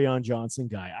Kerryon Johnson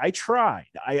guy. I tried.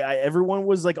 Everyone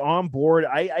was like on board.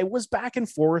 I was back and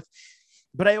forth,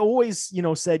 but I always,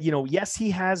 said, yes, he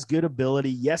has good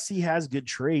ability. Yes, he has good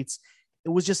traits. It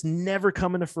was just never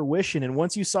coming to fruition. And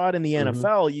once you saw it in the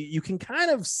NFL, you can kind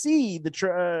of see the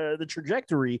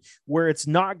trajectory where it's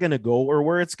not going to go or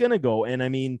where it's going to go. And I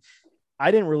mean, I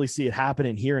didn't really see it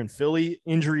happening here in Philly.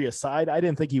 Injury aside, I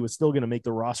didn't think he was still going to make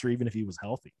the roster, even if he was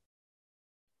healthy.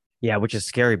 Yeah, which is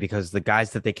scary because the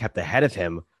guys that they kept ahead of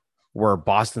him were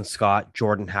Boston Scott,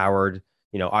 Jordan Howard,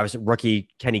 obviously rookie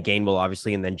Kenny Gainwell,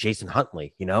 obviously, and then Jason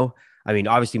Huntley, I mean,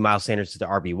 obviously Miles Sanders is the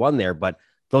RB1 there, but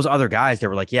those other guys, they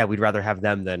were like, yeah, we'd rather have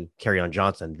them than Kerryon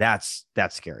Johnson. That's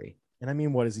scary. And I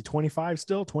mean, what is he, 25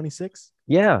 still, 26?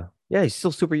 Yeah, he's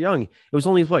still super young. It was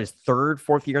only his 3rd,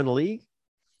 4th year in the league.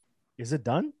 Is it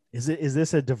done? Is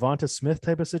this a Devonta Smith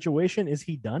type of situation? Is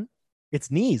he done? It's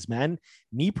knees, man.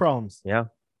 Knee problems. Yeah.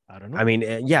 I don't know. I mean,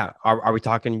 yeah. Are we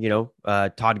talking,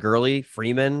 Todd Gurley,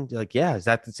 Freeman? Like, yeah, is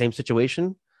that the same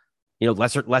situation?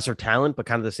 Lesser talent, but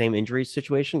kind of the same injury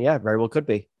situation. Yeah, very well could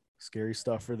be. Scary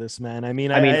stuff for this man. I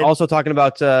mean, Also talking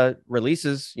about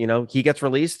releases, he gets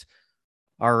released.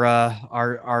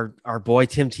 Our boy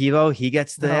Tim Tebow, he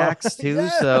gets the axe too. Yeah.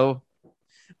 So,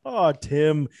 oh,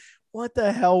 Tim, what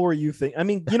the hell were you thinking? I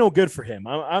mean, good for him.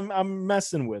 I'm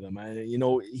messing with him.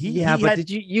 Did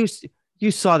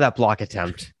you saw that block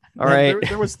attempt? All right,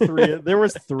 there was three. There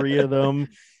was three of them.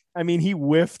 I mean, he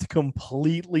whiffed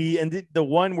completely, and the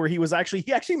one where he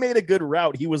actually made a good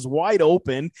route. He was wide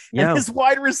open, and his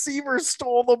wide receiver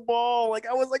stole the ball. Like,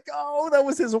 I was like, oh, that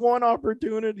was his one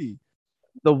opportunity.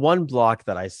 The one block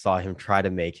that I saw him try to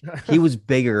make, he was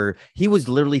bigger. He was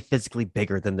literally physically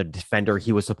bigger than the defender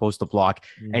he was supposed to block,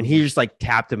 and he just like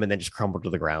tapped him and then just crumbled to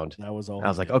the ground. That was all. I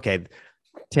was like, okay,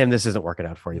 Tim, this isn't working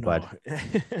out for you, bud.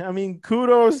 I mean,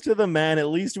 kudos to the man. At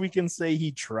least we can say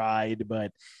he tried,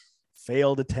 but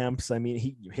failed attempts. I mean,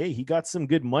 he got some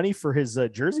good money for his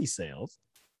jersey sales.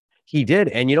 He did.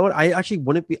 And you know what? I actually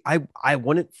I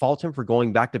wouldn't fault him for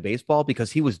going back to baseball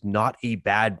because he was not a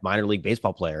bad minor league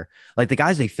baseball player. Like, the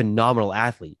guy's a phenomenal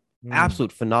athlete,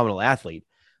 absolute phenomenal athlete.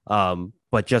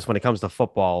 But just when it comes to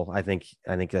football, I think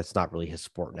that's not really his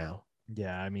sport now.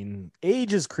 Yeah. I mean,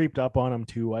 age has creeped up on him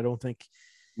too. I don't think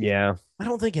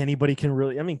anybody can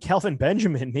really. I mean, Kelvin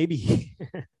Benjamin, maybe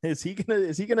is he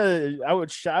gonna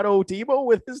outshadow Tebow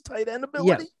with his tight end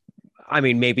ability? Yeah. I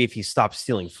mean, maybe if he stops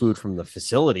stealing food from the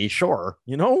facility, sure.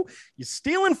 You're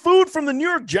stealing food from the New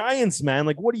York Giants, man.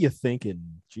 Like, what are you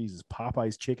thinking? Jesus,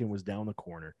 Popeye's chicken was down the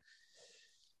corner.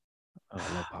 Oh,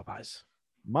 I love Popeyes.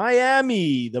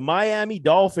 The Miami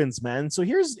Dolphins, man. So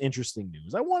here's interesting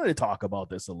news. I wanted to talk about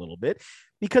this a little bit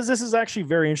because this is actually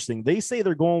very interesting. They say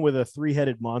they're going with a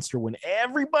three-headed monster when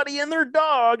everybody and their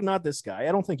dog, not this guy,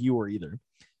 I don't think you were either,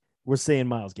 was saying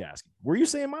Myles Gaskin. Were you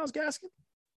saying Myles Gaskin?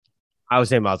 I was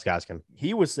saying Myles Gaskin.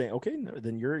 He was saying, okay,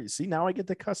 then now I get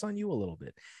to cuss on you a little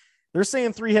bit. They're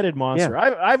saying three-headed monster.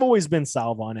 Yeah. I've always been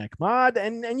Salvon Ahmed,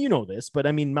 and you know this, but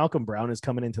I mean, Malcolm Brown is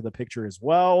coming into the picture as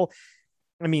well.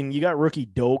 I mean, you got rookie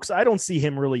Dokes. I don't see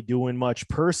him really doing much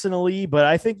personally, but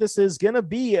I think this is going to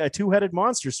be a two-headed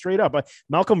monster straight up.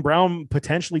 Malcolm Brown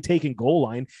potentially taking goal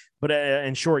line, but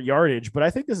and short yardage. But I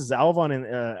think this is Salvon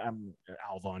and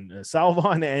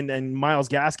Myles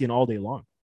Gaskin all day long.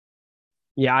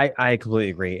 Yeah, I completely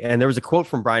agree. And there was a quote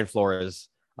from Brian Flores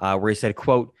where he said,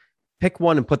 quote, "Pick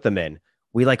one and put them in.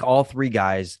 We like all three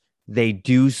guys. They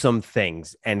do some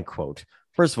things," end quote.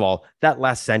 First of all, that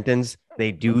last sentence,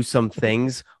 they do some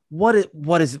things. What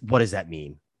does that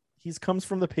mean? He comes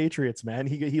from the Patriots, man.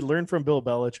 He learned from Bill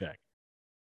Belichick.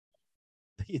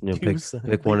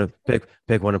 Pick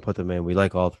one and put them in. We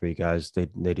like all three guys.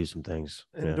 They do some things.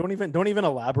 And don't even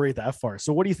elaborate that far.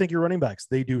 So what do you think your running backs?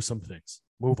 They do some things.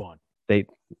 Move on. They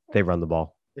run the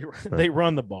ball. They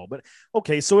run the ball. But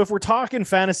okay, so if we're talking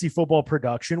fantasy football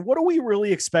production, what are we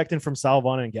really expecting from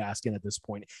Salvon and Gaskin at this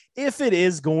point? If it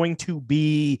is going to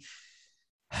be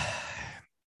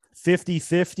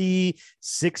 50-50,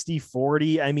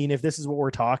 60-40, I mean, if this is what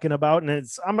we're talking about, and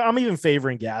I'm even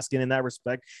favoring Gaskin in that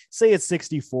respect, say it's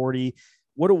 60-40.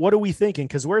 What are we thinking?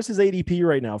 Because where's his ADP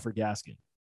right now for Gaskin?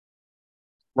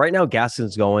 Right now,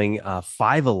 Gaskin's going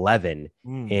 5'11"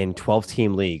 in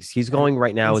 12-team leagues. He's going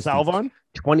right now as Salvon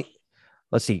 20.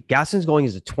 Let's see. Gaskin's going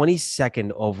as a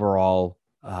 22nd overall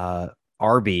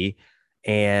RB,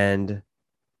 and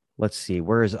let's see,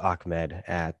 where is Ahmed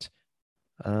at?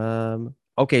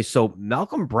 Okay, so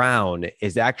Malcolm Brown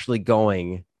is actually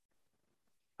going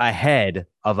ahead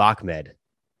of Ahmed.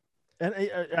 And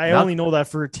I only know that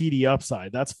for a TD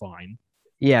upside. That's fine.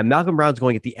 Yeah, Malcolm Brown's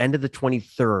going at the end of the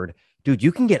 23rd. Dude,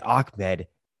 you can get Ahmed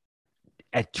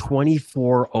at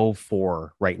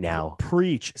 2404 right now.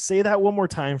 Preach. Say that one more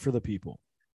time for the people.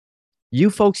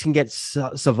 You folks can get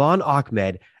Salvon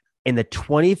Ahmed in the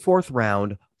 24th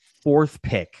round, 4th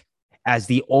pick as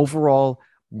the overall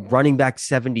running back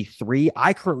 73.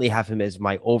 I currently have him as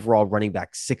my overall running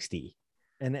back 60.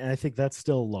 And I think that's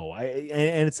still low.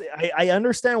 I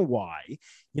understand why.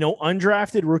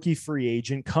 Undrafted rookie free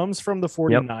agent, comes from the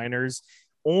 49ers. Yep.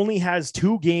 Only has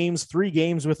 3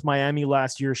 games with Miami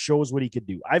last year, shows what he could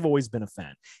do. I've always been a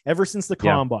fan ever since the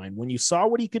combine. When you saw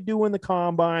what he could do in the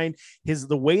combine,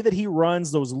 the way that he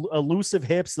runs, those elusive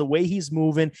hips, the way he's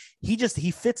moving, he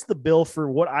fits the bill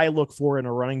for what I look for in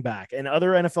a running back, and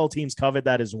other NFL teams covet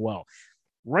that as well.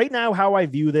 Right now, how I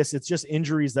view this, it's just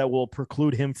injuries that will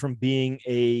preclude him from being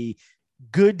a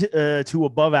good to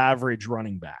above average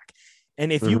running back.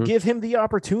 And if you give him the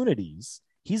opportunities,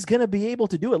 he's going to be able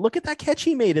to do it. Look at that catch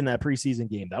he made in that preseason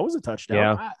game. That was a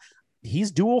touchdown.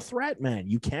 he's dual threat, man.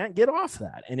 You can't get off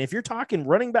that. And if you're talking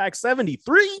running back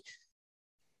 73,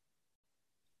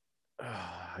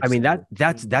 I mean,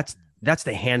 that's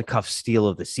the handcuff steal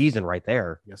of the season right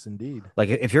there. Yes, indeed. Like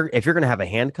if you're going to have a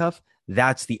handcuff,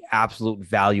 that's the absolute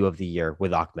value of the year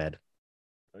with Ahmed.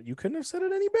 You couldn't have said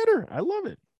it any better. I love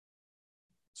it.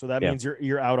 So that means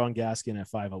you're out on Gaskin at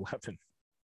 5'11".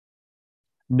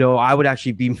 No,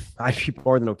 I'd be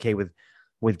more than okay with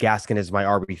Gaskin as my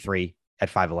RB3 at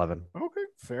 5'11". Okay,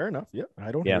 fair enough. Yeah,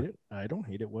 I don't hate it. I don't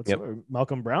hate it whatsoever. Yep.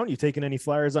 Malcolm Brown, you taking any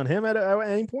flyers on him at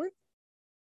any point?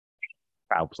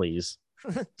 Ciao, please.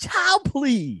 Ciao,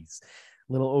 please.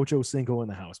 Little Ocho Cinco in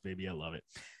the house, baby. I love it.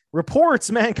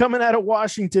 Reports, man, coming out of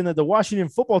Washington that the Washington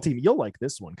football team, you'll like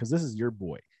this one because this is your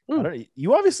boy.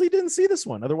 You obviously didn't see this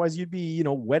one. Otherwise, you'd be,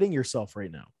 wetting yourself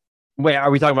right now. Wait, are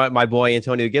we talking about my boy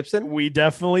Antonio Gibson? We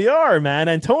definitely are, man.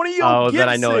 Antonio Gibson. Then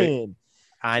I know it.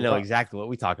 I know exactly what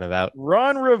we're talking about.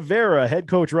 Ron Rivera, head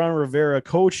coach Ron Rivera,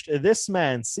 coached this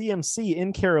man, CMC,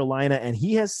 in Carolina, and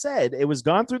he has said it was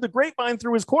gone through the grapevine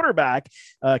through his quarterback,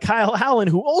 Kyle Allen,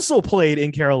 who also played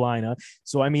in Carolina.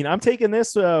 So, I mean, I'm taking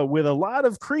this with a lot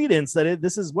of credence that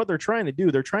this is what they're trying to do.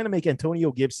 They're trying to make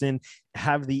Antonio Gibson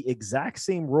have the exact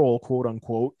same role, quote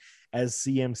unquote, as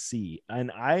CMC.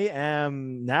 And I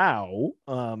am now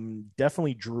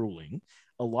definitely drooling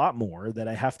a lot more that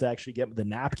I have to actually get the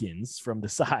napkins from the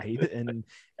side and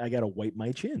I got to wipe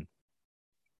my chin.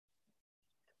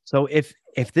 So if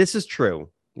this is true,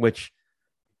 which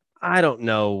I don't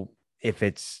know if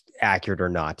it's accurate or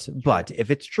not, but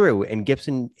if it's true and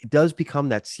Gibson does become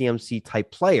that CMC type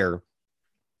player,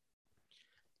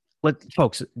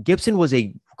 folks, Gibson was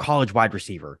a college wide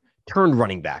receiver turned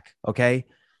running back. Okay.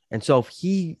 And so if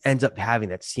he ends up having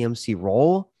that CMC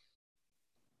role,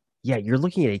 yeah, you're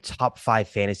looking at a top 5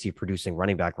 fantasy producing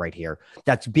running back right here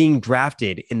that's being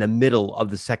drafted in the middle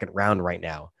of the second round right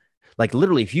now. Like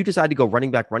literally, if you decide to go running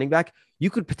back,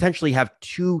 you could potentially have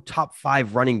 2 top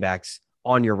 5 running backs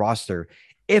on your roster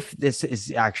if this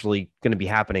is actually going to be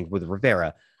happening with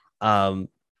Rivera. I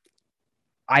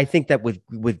think that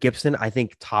with Gibson, I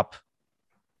think top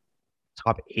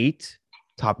 8,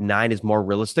 top 9 is more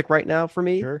realistic right now for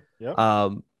me. Sure. Yep.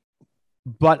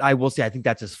 But I will say, I think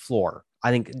that's his floor. I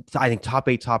think top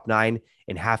 8, top 9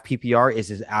 in half PPR is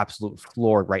his absolute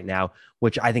floor right now,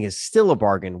 which I think is still a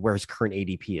bargain where his current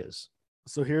ADP is.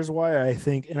 So here's why I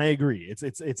think, and I agree,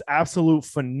 it's absolute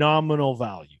phenomenal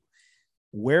value.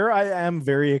 Where I am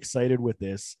very excited with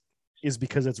this is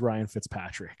because it's Ryan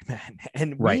Fitzpatrick, man.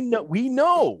 And we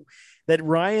know that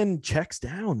Ryan checks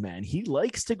down, man. He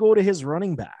likes to go to his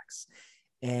running backs.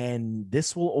 And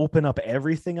this will open up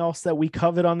everything else that we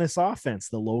covered on this offense.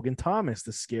 The Logan Thomas,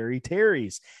 the Scary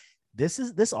Terrys.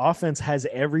 This offense has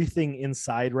everything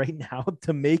inside right now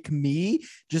to make me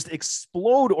just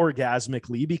explode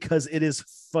orgasmically because it is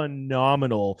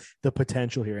phenomenal, the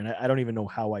potential here. And I don't even know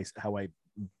how I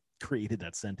created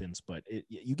that sentence, but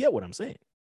you get what I'm saying.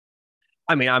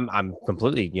 I mean, I'm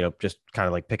completely, just kind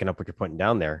of like picking up what you're putting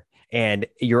down there. And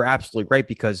you're absolutely right,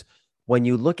 because when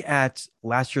you look at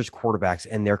last year's quarterbacks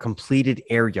and their completed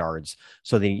air yards,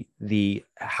 so their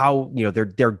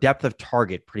depth of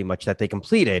target pretty much that they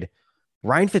completed,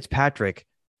 Ryan Fitzpatrick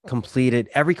completed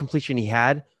every completion he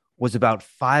had was about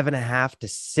 5.5 to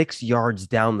 6 yards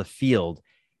down the field.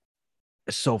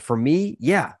 So for me,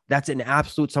 yeah, that's an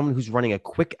absolute someone who's running a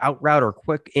quick out route or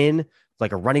quick in,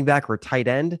 like a running back or a tight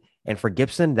end. And for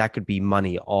Gibson, that could be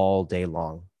money all day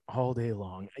long. All day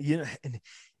long. And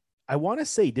I want to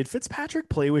say, did Fitzpatrick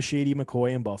play with Shady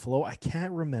McCoy in Buffalo? I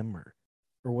can't remember.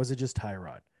 Or was it just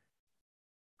Tyrod?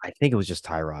 I think it was just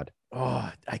Tyrod.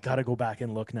 Oh, I got to go back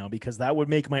and look now because that would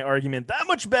make my argument that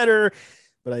much better.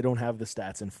 But I don't have the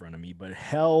stats in front of me. But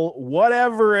hell,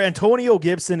 whatever. Antonio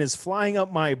Gibson is flying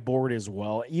up my board as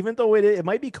well, even though it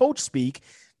might be coach speak.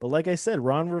 But like I said,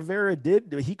 Ron Rivera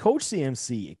he coached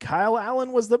CMC. Kyle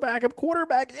Allen was the backup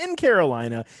quarterback in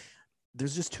Carolina.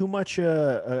 There's just too much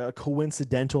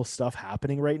coincidental stuff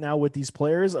happening right now with these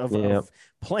players of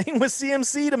playing with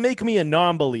CMC to make me a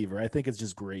non-believer. I think it's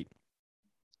just great.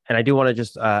 And I do want to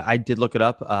just, I did look it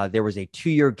up. There was a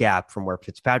 2-year gap from where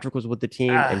Fitzpatrick was with the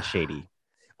team and Shady.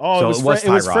 Oh, so it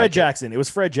was Fred Jackson. It was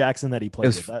Fred Jackson that he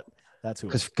played with. That's who.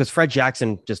 Because Fred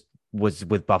Jackson just was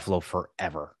with Buffalo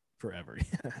forever.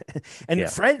 And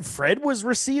Fred was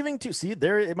receiving too. See,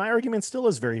 there, my argument still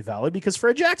is very valid because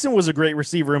Fred Jackson was a great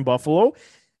receiver in Buffalo,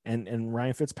 and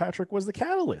Ryan Fitzpatrick was the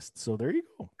catalyst. So there you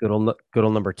go. Good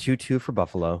old number 2-2 for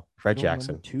Buffalo, Fred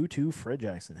Jackson. 2-2 Fred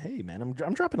Jackson. Hey man,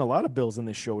 I'm dropping a lot of bills in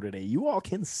this show today. You all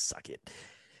can suck it.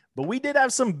 But we did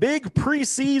have some big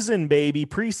preseason, baby,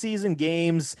 preseason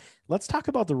games. Let's talk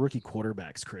about the rookie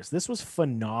quarterbacks, Chris. This was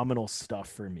phenomenal stuff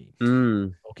for me.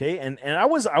 Okay, and I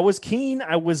was keen.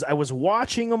 I was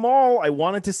watching them all. I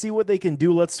wanted to see what they can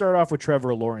do. Let's start off with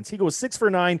Trevor Lawrence. He goes 6 for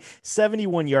 9,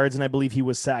 71 yards, and I believe he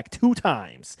was sacked 2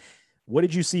 times. What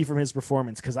did you see from his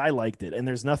performance? Because I liked it, and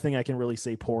there's nothing I can really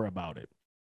say poor about it.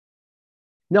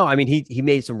 No, I mean, he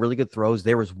made some really good throws.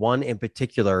 There was one in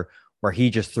particular where he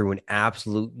just threw an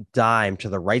absolute dime to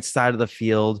the right side of the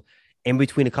field in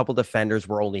between a couple defenders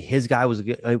where only his guy was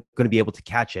going to be able to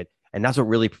catch it. And that's what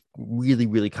really, really,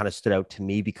 really kind of stood out to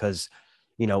me because,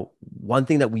 one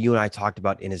thing that you and I talked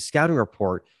about in his scouting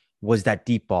report was that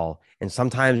deep ball. And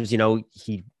sometimes, he kind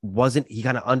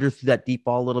of underthrew that deep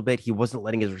ball a little bit. He wasn't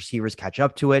letting his receivers catch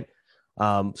up to it.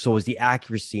 So it was the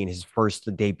accuracy in his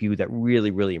first debut that really,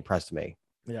 really impressed me.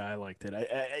 Yeah, I liked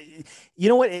it. You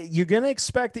know what? You're going to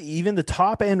expect even the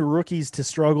top end rookies to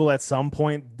struggle at some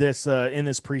point in this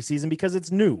preseason because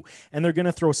it's new and they're going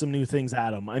to throw some new things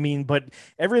at them. I mean, but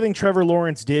everything Trevor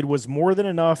Lawrence did was more than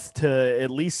enough to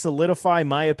at least solidify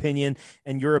my opinion.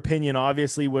 And your opinion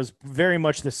obviously was very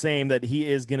much the same, that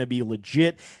he is going to be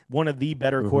legit one of the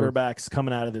better quarterbacks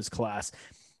coming out of this class.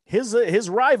 His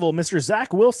rival, Mr.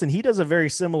 Zach Wilson, he does a very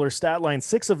similar stat line,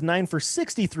 6 of 9 for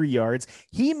 63 yards.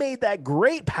 He made that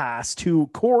great pass to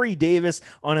Corey Davis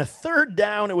on a 3rd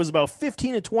down. It was about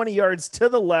 15 to 20 yards to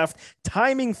the left,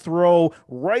 timing throw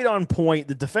right on point.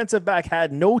 The defensive back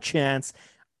had no chance.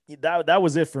 That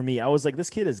was it for me. I was like, this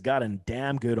kid has got a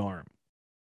damn good arm.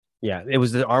 Yeah, it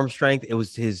was the arm strength. It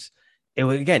was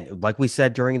again, like we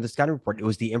said during the scouting report, it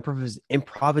was the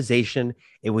improvisation.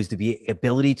 It was the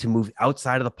ability to move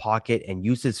outside of the pocket and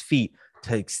use his feet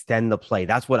to extend the play.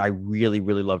 That's what I really,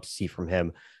 really love to see from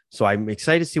him. So I'm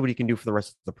excited to see what he can do for the rest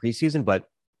of the preseason. But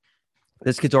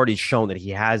this kid's already shown that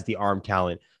he has the arm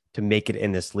talent to make it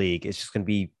in this league. It's just going to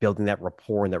be building that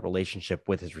rapport and that relationship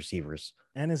with his receivers.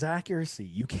 And his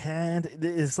accuracy.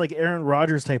 It's like Aaron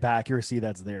Rodgers type accuracy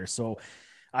that's there. So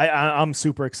I'm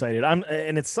super excited.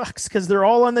 And it sucks because they're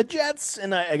all on the Jets,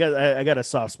 and I got a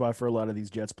soft spot for a lot of these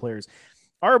Jets players.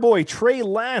 Our boy Trey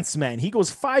Lance, man, he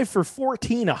goes 5 for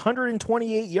 14,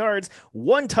 128 yards,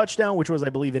 1 touchdown, which was, I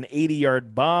believe, an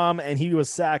 80-yard bomb, and he was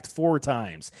sacked 4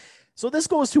 times. So this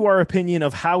goes to our opinion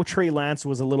of how Trey Lance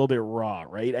was a little bit raw,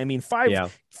 right? I mean,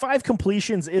 five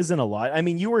completions isn't a lot. I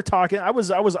mean, you were talking, I was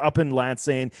up in Lance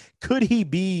saying, could he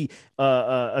be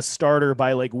a starter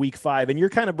by like week 5? And you're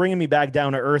kind of bringing me back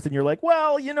down to earth, and you're like,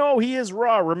 well, he is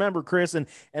raw. Remember, Chris, and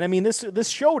I mean, this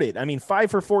showed it. I mean,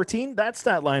 5 for 14, that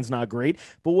stat line's not great,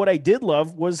 but what I did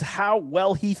love was how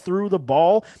well he threw the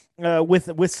ball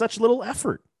with such little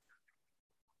effort.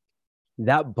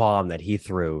 That bomb that he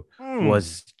threw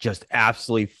was just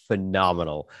absolutely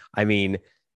phenomenal. I mean,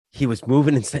 he was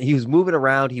moving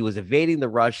around. He was evading the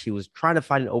rush. He was trying to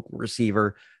find an open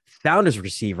receiver, found his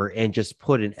receiver, and just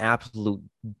put an absolute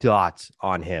dot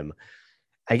on him.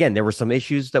 Again, there were some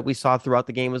issues that we saw throughout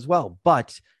the game as well.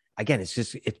 But again, it's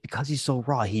because he's so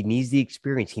raw. He needs the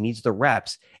experience. He needs the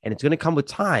reps, and it's going to come with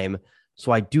time.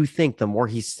 So I do think the more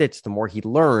he sits, the more he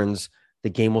learns, the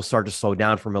game will start to slow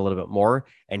down for him a little bit more,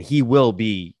 and he'll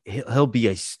be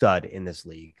a stud in this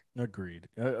league. Agreed.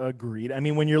 I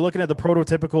mean, when you're looking at the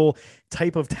prototypical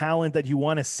type of talent that you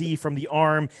want to see from the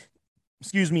arm,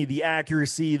 the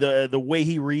accuracy, the way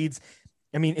he reads,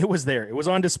 I mean, it was there. It was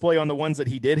on display on the ones that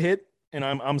he did hit, and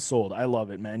I'm sold. I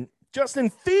love it, man. Justin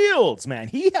Fields, man,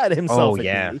 he had himself a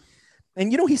day. And,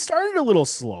 he started a little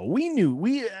slow. We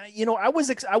knew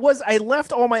I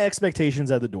left all my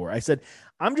expectations at the door. I said,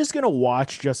 I'm just going to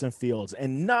watch Justin Fields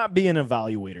and not be an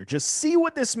evaluator. Just see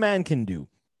what this man can do.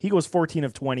 He goes 14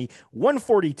 of 20,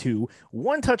 142,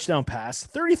 1 touchdown pass,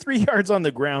 33 yards on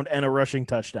the ground, and a rushing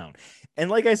touchdown. And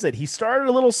like I said, he started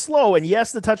a little slow. And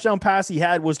yes, the touchdown pass he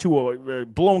had was to a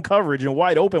blown coverage and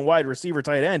wide open, wide receiver,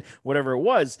 tight end, whatever it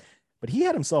was. But he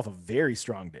had himself a very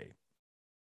strong day.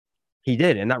 He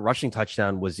did. And that rushing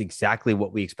touchdown was exactly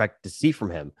what we expected to see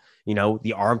from him.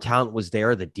 The arm talent was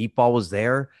there. The deep ball was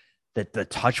there. The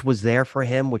touch was there for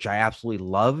him, which I absolutely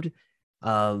loved.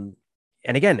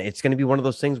 And again, it's going to be one of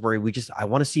those things where I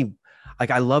want to see,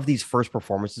 I love these first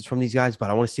performances from these guys,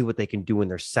 but I want to see what they can do in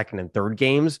their second and third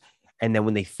games. And then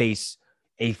when they face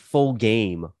a full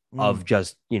game of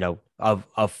just,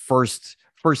 of first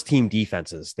team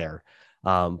defenses there.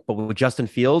 But with Justin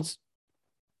Fields,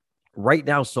 right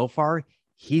now, so far,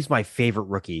 he's my favorite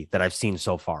rookie that I've seen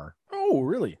so far. Oh,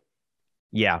 really?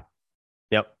 Yeah.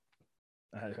 Yep.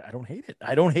 I don't hate it.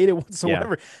 I don't hate it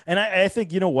whatsoever. Yeah. And I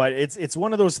think, you know what? It's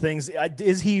one of those things.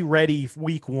 Is he ready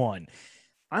week 1?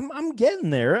 I'm getting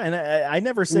there, and I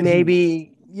never said he,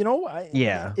 Maybe,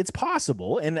 yeah. it's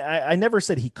possible, and I never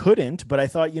said he couldn't, but I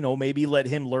thought, maybe let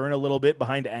him learn a little bit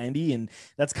behind Andy, and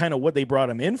that's kind of what they brought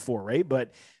him in for, right?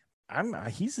 But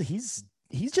he's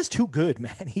just too good,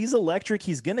 man. He's electric.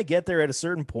 He's gonna get there at a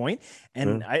certain point,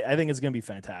 and I think it's gonna be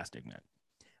fantastic, man.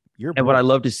 And what I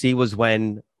love to see was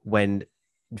when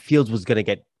Fields was going to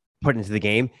get put into the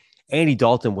game, Andy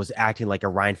Dalton was acting like a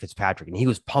Ryan Fitzpatrick, and he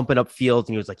was pumping up Fields,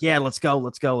 and he was like, "Yeah, let's go,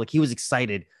 let's go!" Like he was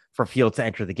excited for Fields to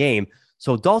enter the game.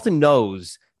 So Dalton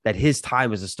knows that his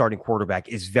time as a starting quarterback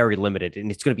is very limited, and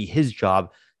it's going to be his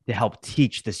job to help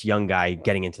teach this young guy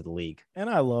getting into the league. And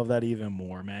I love that even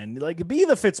more, man. Like, be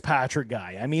the Fitzpatrick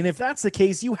guy. I mean, if that's the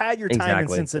case, you had your time in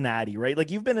Cincinnati, right?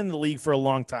 Like, you've been in the league for a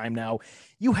long time now.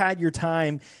 You had your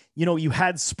time, you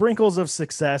had sprinkles of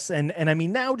success. And I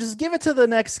mean, now just give it to the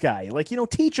next guy. Like,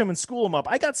 teach him and school him up.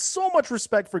 I got so much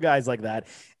respect for guys like that.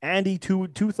 Andy, two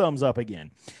thumbs up again.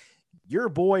 Your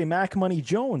boy Mac Money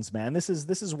Jones, man. This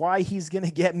is why he's gonna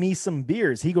get me some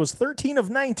beers. He goes 13 of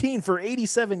 19 for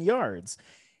 87 yards.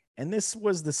 And this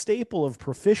was the staple of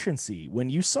proficiency. When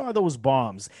you saw those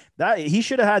bombs, that he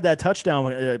should have had that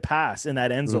touchdown pass in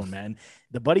that end zone, man.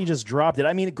 The buddy just dropped it.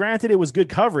 I mean, granted, it was good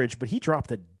coverage, but he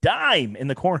dropped a dime in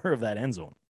the corner of that end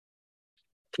zone.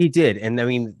 He did. And I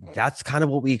mean, that's kind of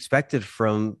what we expected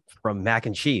from Mac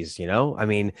and Cheese, I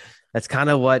mean, that's kind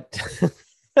of what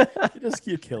you just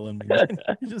keep killing me, man.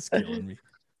 You're just killing me.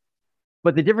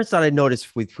 But the difference that I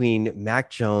noticed between Mac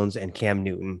Jones and Cam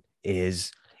Newton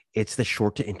is it's the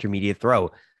short to intermediate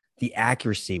throw, the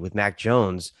accuracy with Mac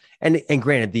Jones. And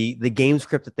granted, the game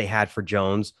script that they had for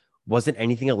Jones wasn't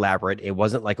anything elaborate. It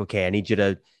wasn't like, okay, I need you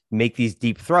to make these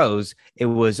deep throws. It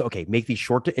was, okay, make these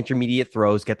short to intermediate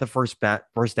throws, get the first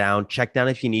down, check down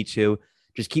if you need to,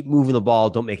 just keep moving the ball.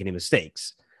 Don't make any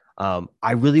mistakes.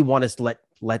 I really want us to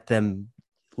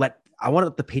I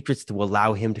wanted the Patriots to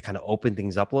allow him to kind of open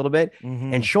things up a little bit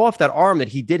and show off that arm that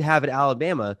he did have at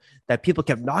Alabama that people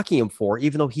kept knocking him for,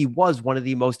 even though he was one of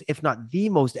the most, if not the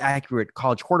most accurate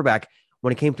college quarterback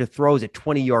when it came to throws at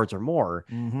 20 yards or more.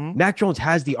 Mac Jones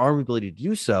has the arm ability to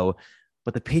do so,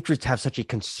 but the Patriots have such a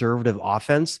conservative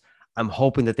offense. I'm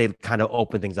hoping that they kind of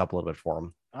open things up a little bit for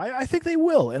him. I think they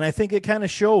will, and I think it kind of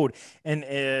showed. And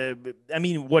I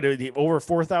mean, what are the over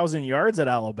 4,000 yards at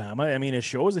Alabama? I mean, it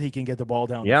shows that he can get the ball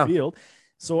down the field.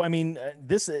 So I mean,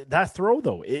 that throw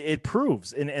though, it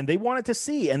proves, and they wanted to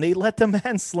see, and they let the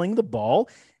man sling the ball,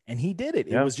 and he did it.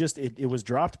 It was just it was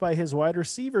dropped by his wide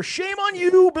receiver. Shame on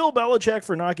you, Bill Belichick,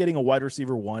 for not getting a wide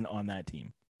receiver one on that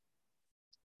team.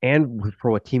 And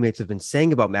for what teammates have been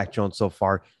saying about Mac Jones so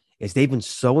far, is they've been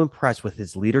so impressed with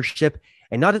his leadership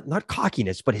and not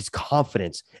cockiness, but his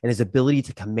confidence and his ability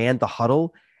to command the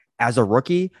huddle as a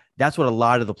rookie. That's what a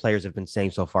lot of the players have been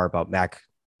saying so far about Mac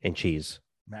and Cheese.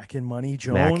 Mac and Money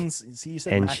Jones. See, you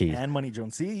said and Mac Cheese. And Money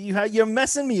Jones. See, you're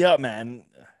messing me up, man.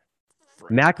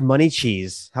 Mac Money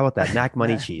Cheese. How about that? Mac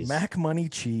Money Cheese. Mac Money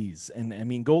Cheese. And I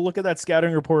mean, go look at that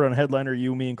scouting report on Headliner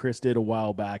me and Chris did a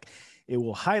while back. It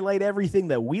will highlight everything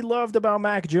that we loved about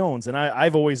Mac Jones. And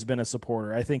I've always been a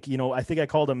supporter. I think, I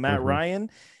called him Matt Ryan.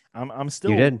 I'm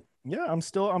still, you did. Yeah, I'm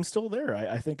still there.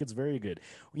 I think it's very good.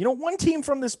 One team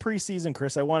from this preseason,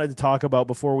 Chris, I wanted to talk about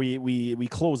before we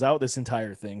close out this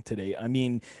entire thing today. I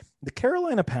mean, the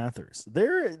Carolina Panthers,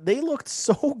 they looked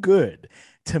so good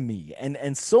to me,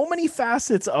 and so many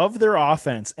facets of their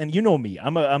offense. And you know me,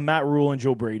 I'm a Matt Rule and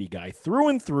Joe Brady guy through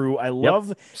and through. I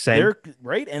love their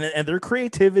right and their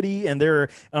creativity and their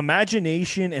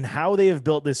imagination and how they have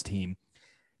built this team.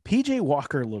 PJ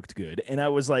Walker looked good. And I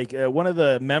was like, one of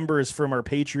the members from our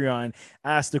Patreon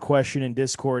asked a question in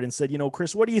Discord and said,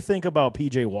 Chris, what do you think about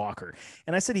PJ Walker?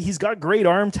 And I said, he's got great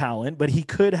arm talent, but he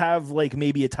could have like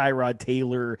maybe a Tyrod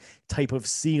Taylor type of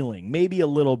ceiling, maybe a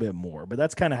little bit more, but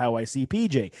that's kind of how I see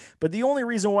PJ. But the only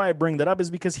reason why I bring that up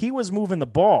is because he was moving the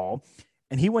ball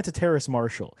and he went to Terrace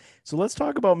Marshall. So let's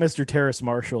talk about Mr. Terrace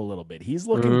Marshall a little bit. He's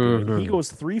looking good. He goes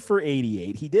 3 for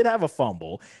 88. He did have a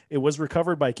fumble. It was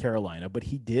recovered by Carolina, but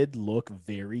he did look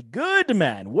very good,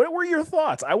 man. What were your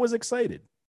thoughts? I was excited.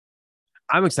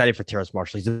 I'm excited for Terrace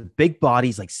Marshall. He's a big body.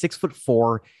 He's like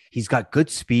 6'4". He's got good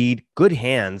speed, good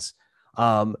hands.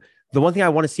 The one thing I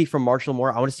want to see from Marshall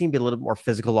more, I want to see him be a little bit more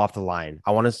physical off the line.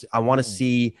 I want to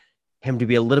see him to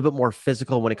be a little bit more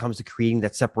physical when it comes to creating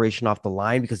that separation off the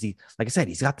line, because he, like I said,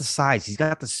 he's got the size, he's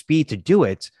got the speed to do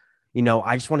it.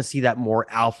 I just want to see that more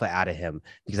alpha out of him,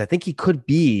 because I think he could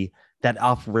be that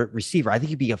alpha receiver. I think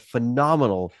he'd be a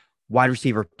phenomenal wide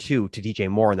receiver too to DJ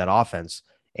Moore in that offense.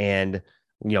 And,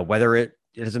 whether it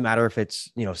doesn't matter if it's,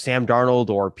 Sam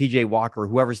Darnold or PJ Walker,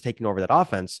 whoever's taking over that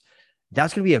offense,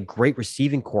 that's going to be a great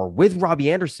receiving core with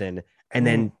Robbie Anderson and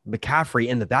then McCaffrey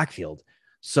in the backfield.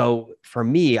 So for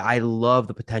me, I love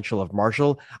the potential of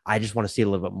Marshall. I just want to see a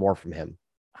little bit more from him.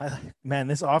 Man,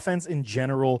 this offense in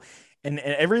general, and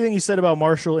everything you said about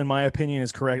Marshall, in my opinion,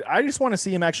 is correct. I just want to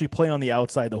see him actually play on the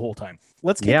outside the whole time.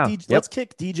 Let's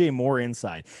kick DJ Moore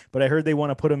inside, but I heard they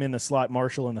want to put him in the slot,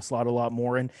 Marshall in the slot a lot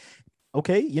more. And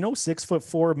okay,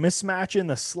 6'4" mismatch in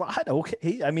the slot.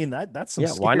 Okay, I mean that's some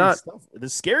scary why not? stuff. The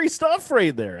scary stuff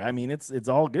right there. I mean, it's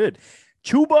all good.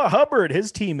 Chuba Hubbard,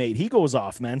 his teammate, he goes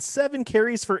off, man. 7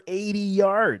 carries for 80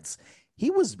 yards.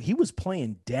 He was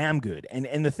playing damn good.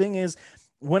 And the thing is,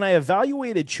 when I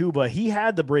evaluated Chuba, he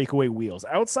had the breakaway wheels.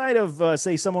 Outside of,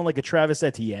 say, someone like a Travis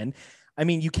Etienne, I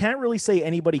mean, you can't really say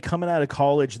anybody coming out of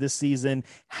college this season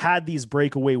had these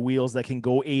breakaway wheels that can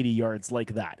go 80 yards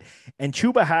like that. And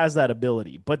Chuba has that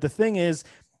ability. But the thing is,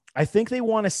 I think they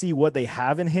want to see what they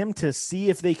have in him to see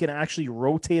if they can actually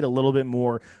rotate a little bit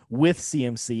more with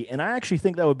CMC. And I actually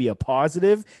think that would be a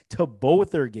positive to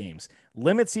both their games.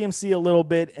 Limit CMC a little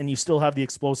bit, and you still have the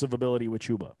explosive ability with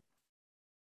Chuba.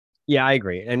 Yeah, I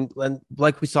agree. And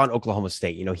like we saw in Oklahoma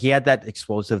State, he had that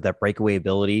explosive, that breakaway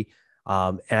ability.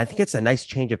 And I think it's a nice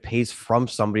change of pace from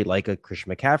somebody like a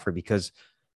Christian McCaffrey, because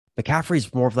McCaffrey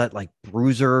is more of that like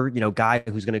bruiser, guy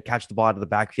who's going to catch the ball out of the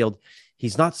backfield.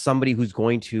 He's not somebody who's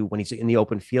going to, when he's in the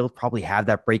open field, probably have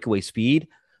that breakaway speed.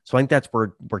 So I think that's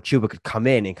where Chuba could come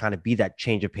in and kind of be that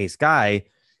change of pace guy,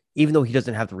 even though he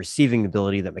doesn't have the receiving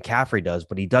ability that McCaffrey does,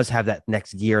 but he does have that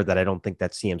next gear that I don't think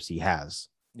that CMC has.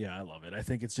 Yeah, I love it. I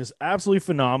think it's just absolutely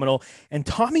phenomenal. And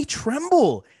Tommy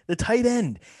Tremble, the tight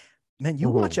end, man, you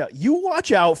watch out. You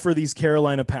watch out for these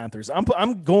Carolina Panthers.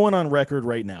 I'm going on record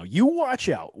right now. You watch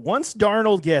out. Once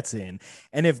Darnold gets in,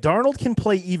 and if Darnold can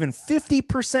play even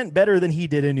 50% better than he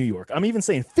did in New York, I'm even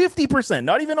saying 50%,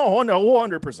 not even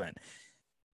 100%.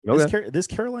 Okay. This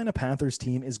Carolina Panthers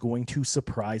team is going to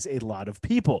surprise a lot of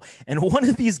people. And one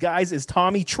of these guys is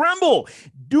Tommy Tremble.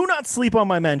 Do not sleep on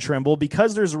my man Tremble,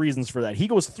 because there's reasons for that. He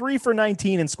goes 3 for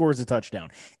 19 and scores a touchdown.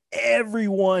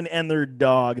 Everyone and their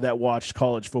dog that watched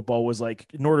college football was like,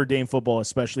 Notre Dame football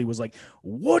especially, was like,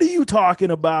 what are you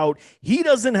talking about? He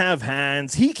doesn't have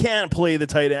hands. He can't play the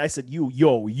tight end. I said, you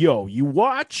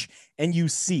watch and you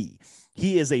see.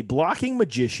 He is a blocking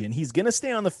magician. He's going to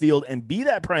stay on the field and be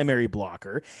that primary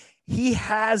blocker. He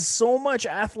has so much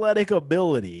athletic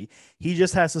ability. He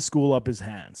just has to school up his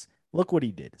hands. Look what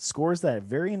he did. Scores that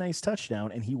very nice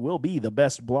touchdown, and he will be the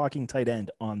best blocking tight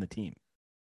end on the team.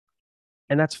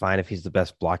 And that's fine if he's the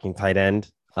best blocking tight end.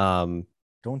 Don't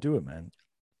do it, man.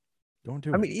 Don't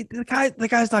do it. I mean, the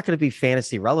guy's not going to be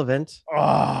fantasy relevant.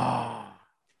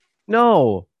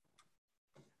 No.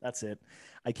 That's it.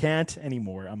 I can't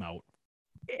anymore. I'm out.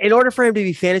 In order for him to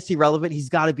be fantasy relevant, he's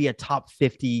got to be a top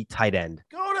 50 tight end.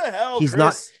 Go to hell, He's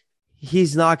Chris.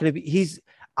 He's not going to be.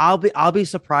 I'll be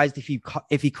surprised if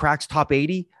he cracks top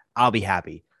 80. I'll be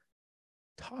happy.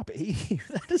 Top 80?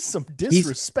 That is some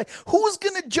disrespect. Who's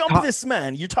going to jump this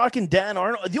man? You're talking Dan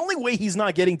Arnold. The only way he's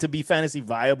not getting to be fantasy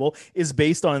viable is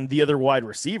based on the other wide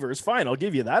receivers. Fine, I'll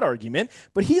give you that argument.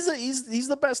 But he's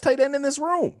the best tight end in this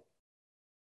room.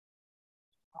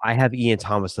 I have Ian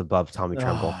Thomas above Tommy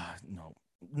Tremble.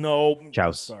 No,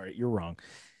 Chows. Sorry, you're wrong.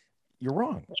 You're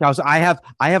wrong. Chows, I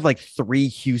have like 3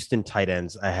 Houston tight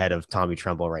ends ahead of Tommy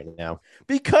Tremble right now.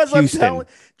 Because Houston. I'm telling,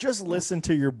 just listen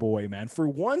to your boy, man. For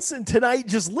once and tonight,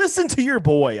 just listen to your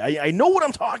boy. I know what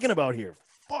I'm talking about here.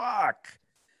 Fuck.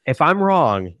 If I'm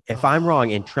wrong,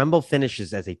 and Tremble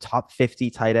finishes as a top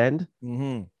 50 tight end,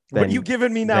 what are you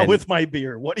giving me now with my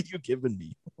beer? What are you giving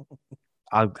me?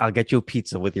 I'll get you a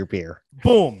pizza with your beer.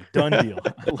 Boom, done deal.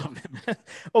 I love it, man.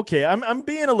 Okay, I'm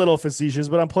being a little facetious,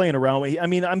 but I'm playing around. I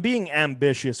mean, I'm being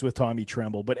ambitious with Tommy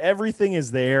Tremble, but everything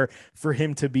is there for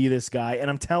him to be this guy. And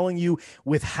I'm telling you,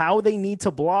 with how they need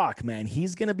to block, man,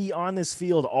 he's going to be on this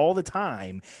field all the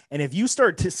time. And if you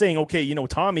start saying, okay,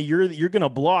 Tommy, you're going to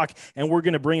block, and we're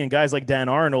going to bring in guys like Dan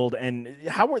Arnold, and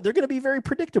they're going to be very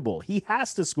predictable. He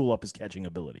has to school up his catching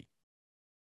ability.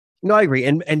 No, I agree.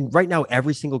 And right now,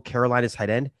 every single Carolina tight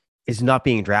end is not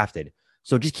being drafted.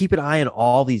 So just keep an eye on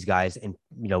all these guys, and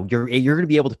you're going to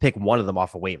be able to pick one of them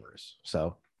off of waivers.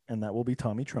 So, and that will be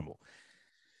Tommy Tremble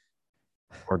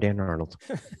or Dan Arnold.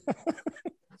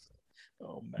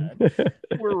 Oh man,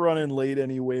 we're running late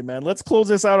anyway, man. Let's close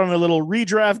this out on a little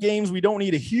redraft games. We don't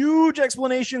need a huge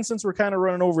explanation since we're kind of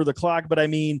running over the clock, but I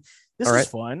mean, this is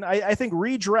fun. I think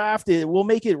redraft will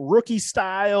make it rookie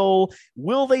style.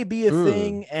 Will they be a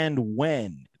thing, and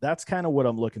when? That's kind of what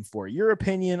I'm looking for. Your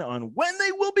opinion on when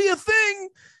they will be a thing,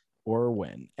 or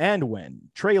when and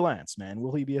when. Trey Lance, man,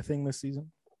 will he be a thing this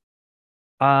season?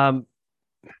 No.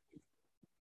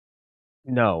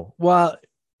 Well,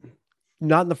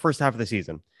 not in the first half of the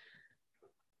season.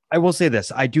 I will say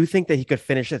this. I do think that he could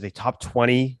finish as a top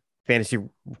 20 fantasy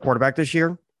quarterback this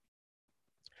year.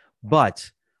 But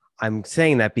I'm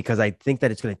saying that because I think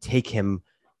that it's going to take him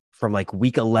from like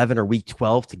week 11 or week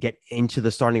 12 to get into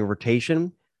the starting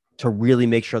rotation to really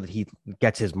make sure that he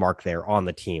gets his mark there on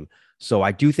the team. So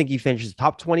I do think he finishes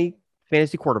top 20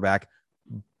 fantasy quarterback,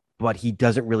 but he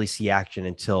doesn't really see action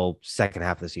until second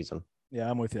half of the season. Yeah,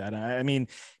 I'm with you. And I mean,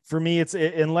 for me,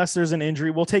 unless there's an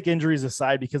injury, we'll take injuries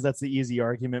aside because that's the easy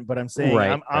argument. But I'm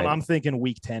saying I'm thinking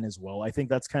week 10 as well. I think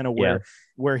that's kind of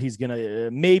where he's gonna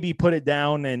maybe put it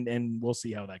down, and we'll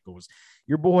see how that goes.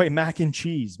 Your boy Mac and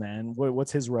Cheese, man,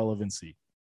 what's his relevancy?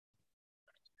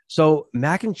 So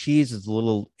Mac and Cheese is a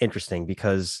little interesting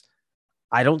because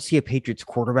I don't see a Patriots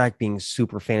quarterback being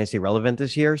super fantasy relevant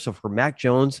this year. So for Mac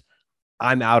Jones,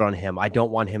 I'm out on him. I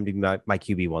don't want him to be my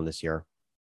QB1 this year.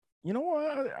 You know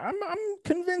what? I'm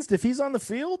convinced if he's on the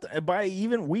field by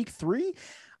even week 3,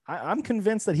 I'm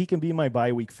convinced that he can be my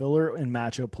bye week filler and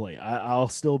matchup play. I'll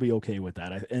still be okay with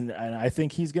that. And I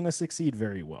think he's going to succeed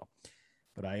very well.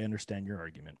 But I understand your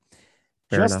argument.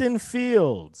 Fair Justin enough.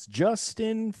 Fields.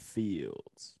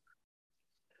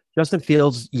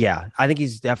 Yeah. I think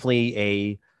he's definitely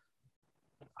a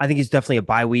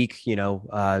bye week, kind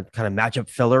of matchup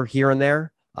filler here and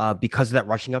there. Because of that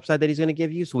rushing upside that he's going to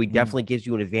give you. So he definitely gives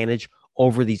you an advantage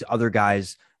over these other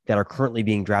guys that are currently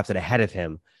being drafted ahead of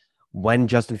him. When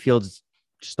Justin Fields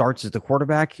starts as the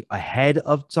quarterback ahead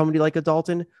of somebody like a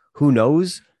Dalton, who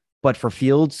knows? But for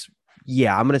Fields,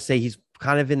 yeah, I'm going to say he's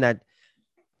kind of in that,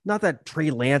 not that Trey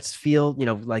Lance field,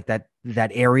 like that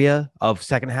area of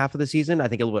second half of the season. I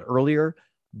think a little bit earlier,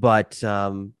 but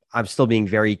I'm still being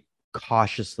very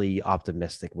cautiously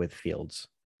optimistic with Fields.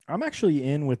 I'm actually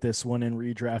in with this one in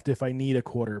redraft if I need a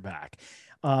quarterback.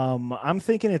 I'm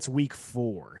thinking it's week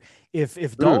 4.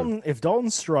 If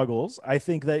Dalton struggles, I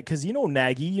think that because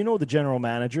Nagy, the general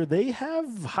manager, they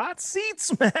have hot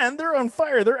seats, man. They're on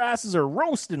fire. Their asses are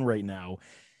roasting right now.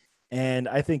 And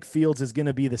I think Fields is going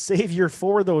to be the savior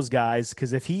for those guys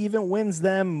because if he even wins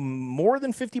them more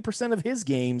than 50% of his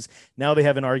games, now they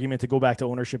have an argument to go back to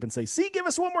ownership and say, see, give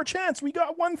us one more chance. We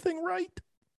got one thing right.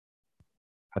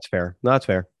 That's fair. No, that's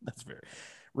fair. That's fair.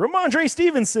 Ramondre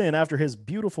Stevenson, after his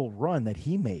beautiful run that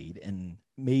he made and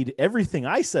made everything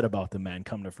I said about the man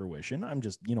come to fruition. I'm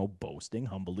just, boasting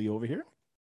humbly over here.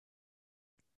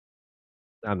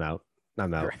 I'm out.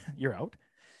 You're out.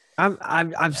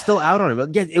 I'm still out on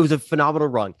him. Yeah, it was a phenomenal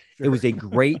run. Sure. It was a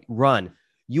great run.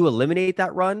 You eliminate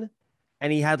that run,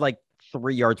 and he had like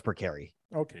 3 yards per carry.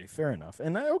 Okay, fair enough.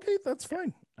 And okay, that's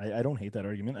fine. I don't hate that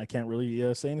argument. I can't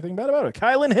really say anything bad about it.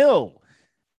 Kylan Hill,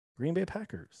 Green Bay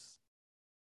Packers.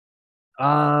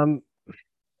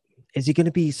 Is he going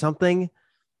to be something?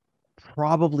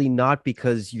 Probably not,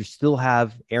 because you still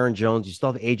have Aaron Jones. You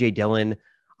still have AJ Dillon.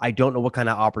 I don't know what kind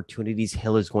of opportunities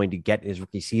Hill is going to get in his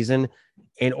rookie season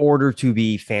in order to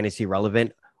be fantasy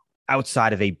relevant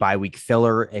outside of a bye week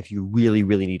filler. If you really,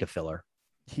 really need a filler.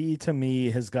 He, to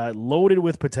me, has got loaded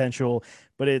with potential,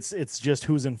 but it's just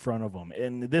who's in front of him.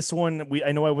 And this one,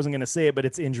 I know I wasn't going to say it, but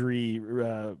it's injury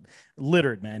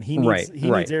littered, man. He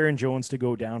needs Aaron Jones to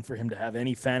go down for him to have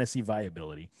any fantasy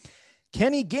viability.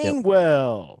 Kenny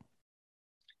Gainwell.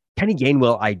 Kenny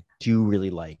Gainwell, I do really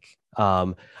like.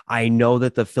 I know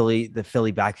that the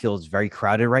Philly backfield is very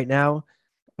crowded right now,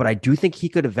 but I do think he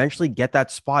could eventually get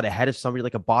that spot ahead of somebody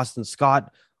like a Boston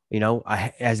Scott,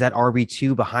 as that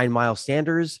RB2 behind Miles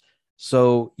Sanders.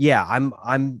 So yeah,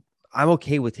 I'm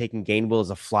okay with taking Gainwell as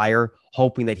a flyer,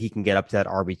 hoping that he can get up to that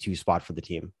RB2 spot for the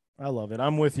team. I love it.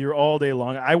 I'm with you all day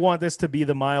long. I want this to be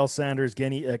the Miles Sanders,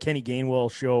 Kenny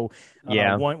Gainwell show.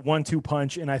 1-2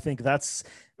 punch. And I think that's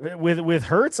with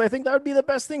Hurts. I think that would be the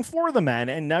best thing for the man.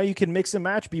 And now you can mix and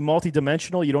match, be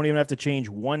multidimensional. You don't even have to change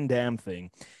one damn thing.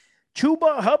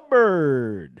 Chuba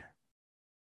Hubbard.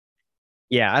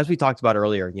 Yeah, as we talked about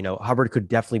earlier, Hubbard could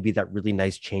definitely be that really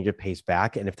nice change of pace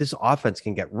back. And if this offense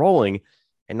can get rolling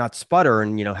and not sputter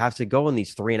and, have to go in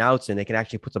these 3 and outs and they can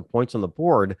actually put some points on the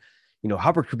board,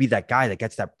 Hubbard could be that guy that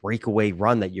gets that breakaway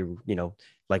run that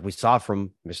like we saw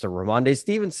from Mr. Ramondre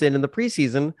Stevenson in the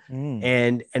preseason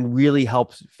and really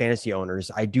helps fantasy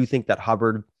owners. I do think that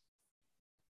Hubbard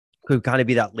could kind of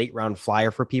be that late round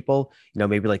flyer for people,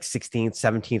 maybe like 16th,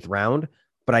 17th round.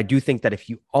 But I do think that if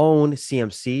you own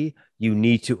CMC, you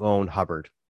need to own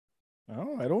Hubbard.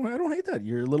 Oh, I don't hate that.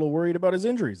 You're a little worried about his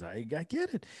injuries. I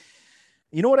get it.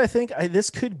 You know what I think? This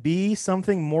could be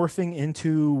something morphing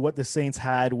into what the Saints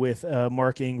had with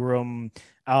Mark Ingram,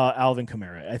 Alvin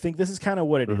Kamara. I think this is kind of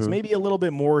what it is. Hmm. Maybe a little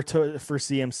bit more for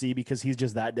CMC because he's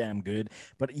just that damn good.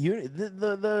 But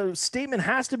the statement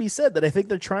has to be said that I think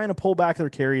they're trying to pull back their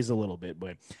carries a little bit.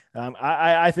 But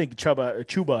I think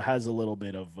Chuba has a little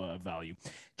bit of value.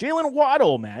 Jalen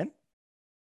Waddle, man.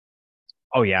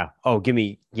 Oh yeah. Oh, give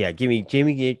me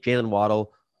Jalen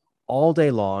Waddle all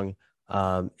day long.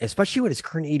 Especially with his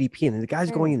current ADP, and the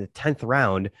guy's going in the 10th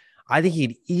round. I think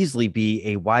he'd easily be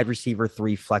a wide receiver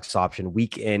 3 flex option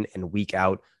week in and week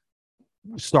out,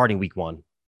 starting week 1.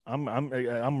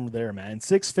 I'm there, man.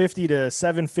 650 to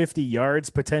 750 yards,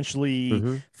 potentially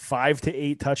Mm-hmm. 5 to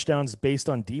 8 touchdowns based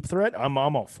on deep threat. I'm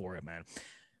all for it, man.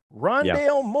 Yeah.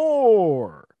 Rondale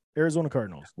Moore, Arizona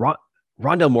Cardinals.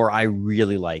 Rondell Moore, I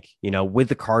really like, with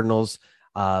the Cardinals.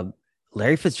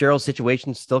 Larry Fitzgerald's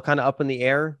situation still kind of up in the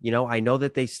air. I know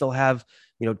that they still have,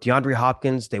 DeAndre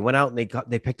Hopkins. They went out and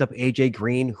they picked up AJ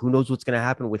Green. Who knows what's going to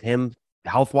happen with him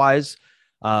health wise?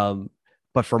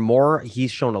 But for Moore, he's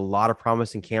shown a lot of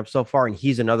promise in camp so far, and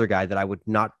he's another guy that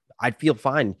I'd feel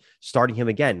fine starting him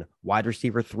again. Wide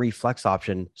receiver 3 flex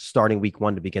option starting week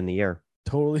 1 to begin the year.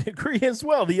 Totally agree as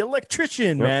well. The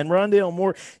electrician, Yep. man, Rondale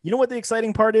Moore. You know what the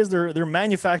exciting part is? They're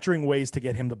manufacturing ways to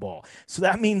get him the ball. So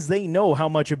that means they know how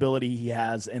much ability he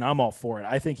has, and I'm all for it.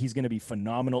 I think he's going to be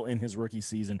phenomenal in his rookie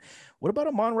season. What about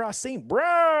Amon-Ra St.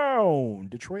 Brown,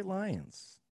 Detroit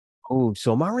Lions? Oh,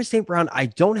 so Amon-Ra St. Brown, I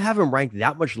don't have him ranked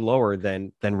that much lower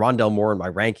than Rondell Moore in my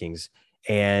rankings.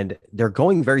 And they're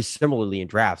going very similarly in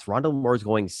drafts. Rondell Moore is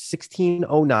going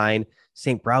 1609.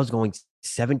 St. Brown's going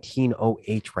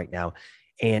 1708 right now.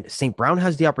 And St. Brown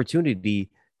has the opportunity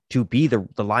to be the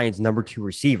Lions' number 2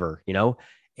 receiver,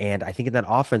 And I think in that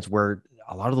offense where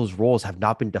a lot of those roles have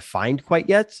not been defined quite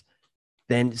yet,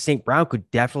 then St. Brown could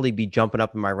definitely be jumping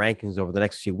up in my rankings over the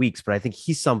next few weeks. But I think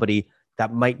he's somebody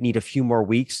that might need a few more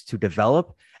weeks to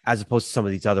develop as opposed to some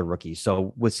of these other rookies.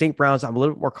 So with St. Brown's, I'm a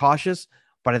little bit more cautious,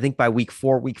 but I think by week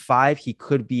 4, week 5, he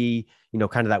could be,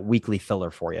 kind of that weekly filler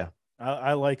for you.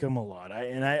 I like him a lot.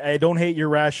 I don't hate your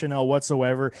rationale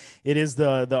whatsoever. It is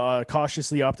the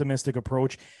cautiously optimistic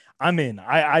approach. I'm in.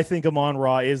 I think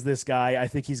Amon-Ra is this guy. I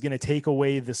think he's going to take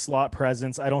away the slot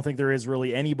presence. I don't think there is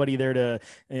really anybody there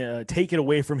to take it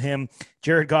away from him.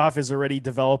 Jared Goff is already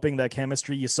developing that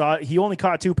chemistry. You saw he only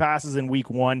caught 2 passes in week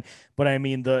 1, but I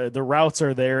mean the routes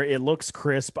are there. It looks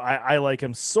crisp. I like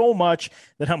him so much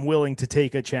that I'm willing to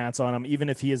take a chance on him, even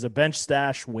if he is a bench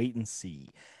stash. Wait and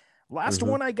see. Last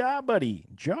one I got, buddy.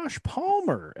 Josh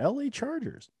Palmer, LA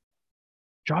Chargers.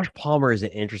 Josh Palmer is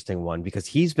an interesting one because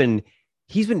he's been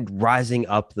rising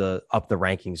up the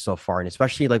rankings so far, and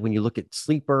especially like when you look at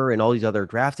Sleeper and all these other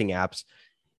drafting apps,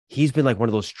 he's been like one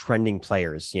of those trending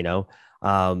players.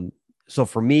 So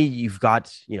for me, you've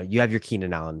got you have your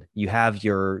Keenan Allen, you have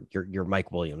your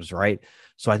Mike Williams, right?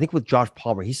 So I think with Josh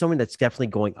Palmer, he's someone that's definitely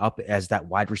going up as that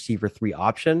wide receiver 3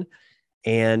 option,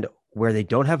 and where they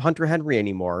don't have Hunter Henry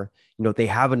anymore, they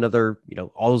have another,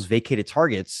 all those vacated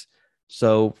targets.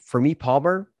 So for me,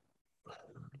 Palmer,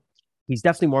 he's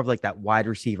definitely more of like that wide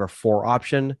receiver 4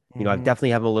 option. I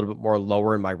definitely have him a little bit more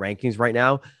lower in my rankings right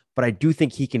now, but I do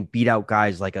think he can beat out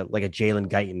guys like a Jalen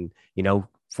Guyton,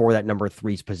 for that number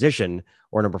 3's position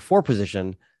or number 4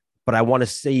 position. But I want to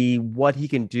see what he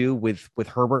can do with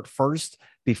Herbert first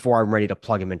before I'm ready to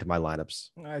plug him into my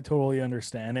lineups. I totally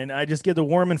understand. And I just get the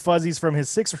warm and fuzzies from his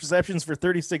 6 receptions for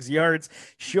 36 yards,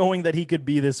 showing that he could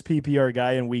be this PPR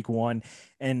guy in week 1.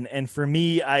 And for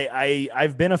me,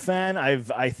 I've been a fan.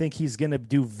 I think he's going to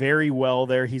do very well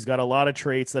there. He's got a lot of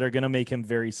traits that are going to make him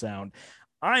very sound.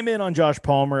 I'm in on Josh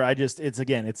Palmer.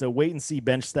 It's a wait and see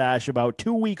bench stash, about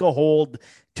 2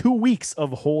 weeks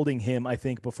of holding him, I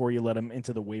think, before you let him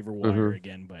into the waiver wire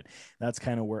again. But that's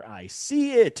kind of where I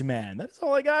see it, man. That's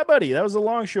all I got, buddy. That was a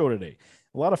long show today.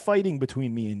 A lot of fighting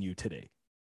between me and you today.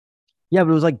 Yeah, but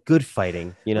it was like good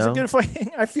fighting, It was a good fighting.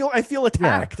 I feel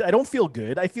attacked. Yeah. I don't feel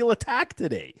good. I feel attacked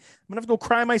today. I'm gonna have to go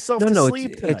cry myself to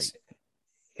sleep tonight.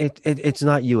 It's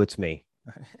not you, it's me.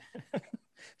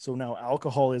 So now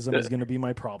alcoholism is going to be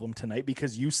my problem tonight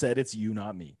because you said it's you,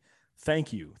 not me.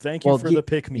 Thank you for the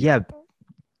pick me. Yeah,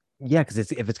 because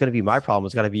if it's going to be my problem,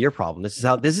 it's got to be your problem. This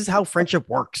is how friendship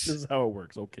works. This is how it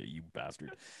works. Okay, you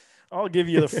bastard. I'll give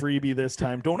you the freebie this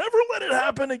time. Don't ever let it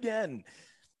happen again.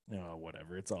 No,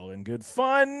 whatever. It's all in good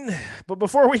fun. But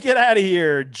before we get out of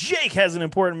here, Jake has an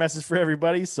important message for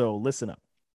everybody, so listen up.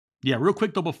 Yeah, real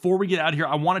quick though, before we get out of here,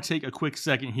 I want to take a quick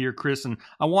second here, Chris, and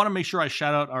I want to make sure I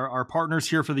shout out our partners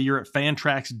here for the year at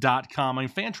Fantrax.com. I mean,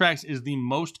 Fantrax is the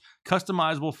most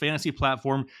customizable fantasy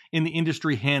platform in the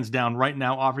industry, hands down, right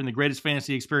now, offering the greatest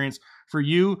fantasy experience for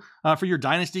you, for your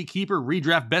dynasty, keeper,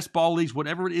 redraft, best ball leagues,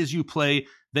 whatever it is you play,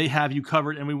 they have you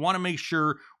covered. And we want to make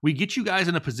sure we get you guys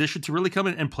in a position to really come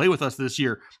in and play with us this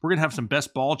year. We're going to have some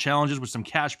best ball challenges with some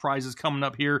cash prizes coming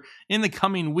up here in the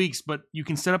coming weeks, but you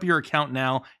can set up your account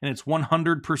now and it's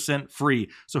 100% free.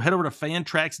 So head over to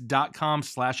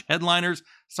fantrax.com/headliners,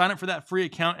 sign up for that free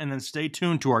account, and then stay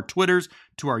tuned to our Twitters,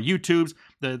 to our YouTubes,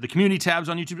 the community tabs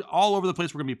on YouTube, all over the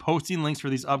place. We're going to be posting links for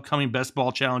these upcoming best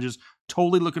ball challenges.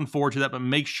 Totally looking forward to that, but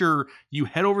make sure you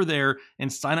head over there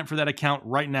and sign up for that account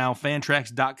right now,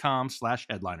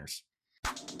 fantrax.com/headliners.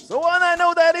 So on that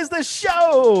note, that is the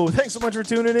show. Thanks so much for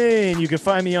tuning in. You can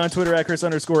find me on Twitter at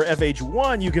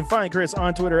Chris_FH1. You can find Chris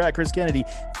on Twitter at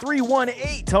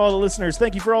ChrisKennedy318. To all the listeners,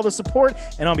 thank you for all the support.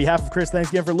 And on behalf of Chris, thanks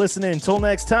again for listening. Until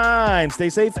next time, stay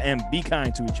safe and be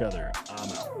kind to each other. I'm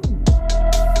out.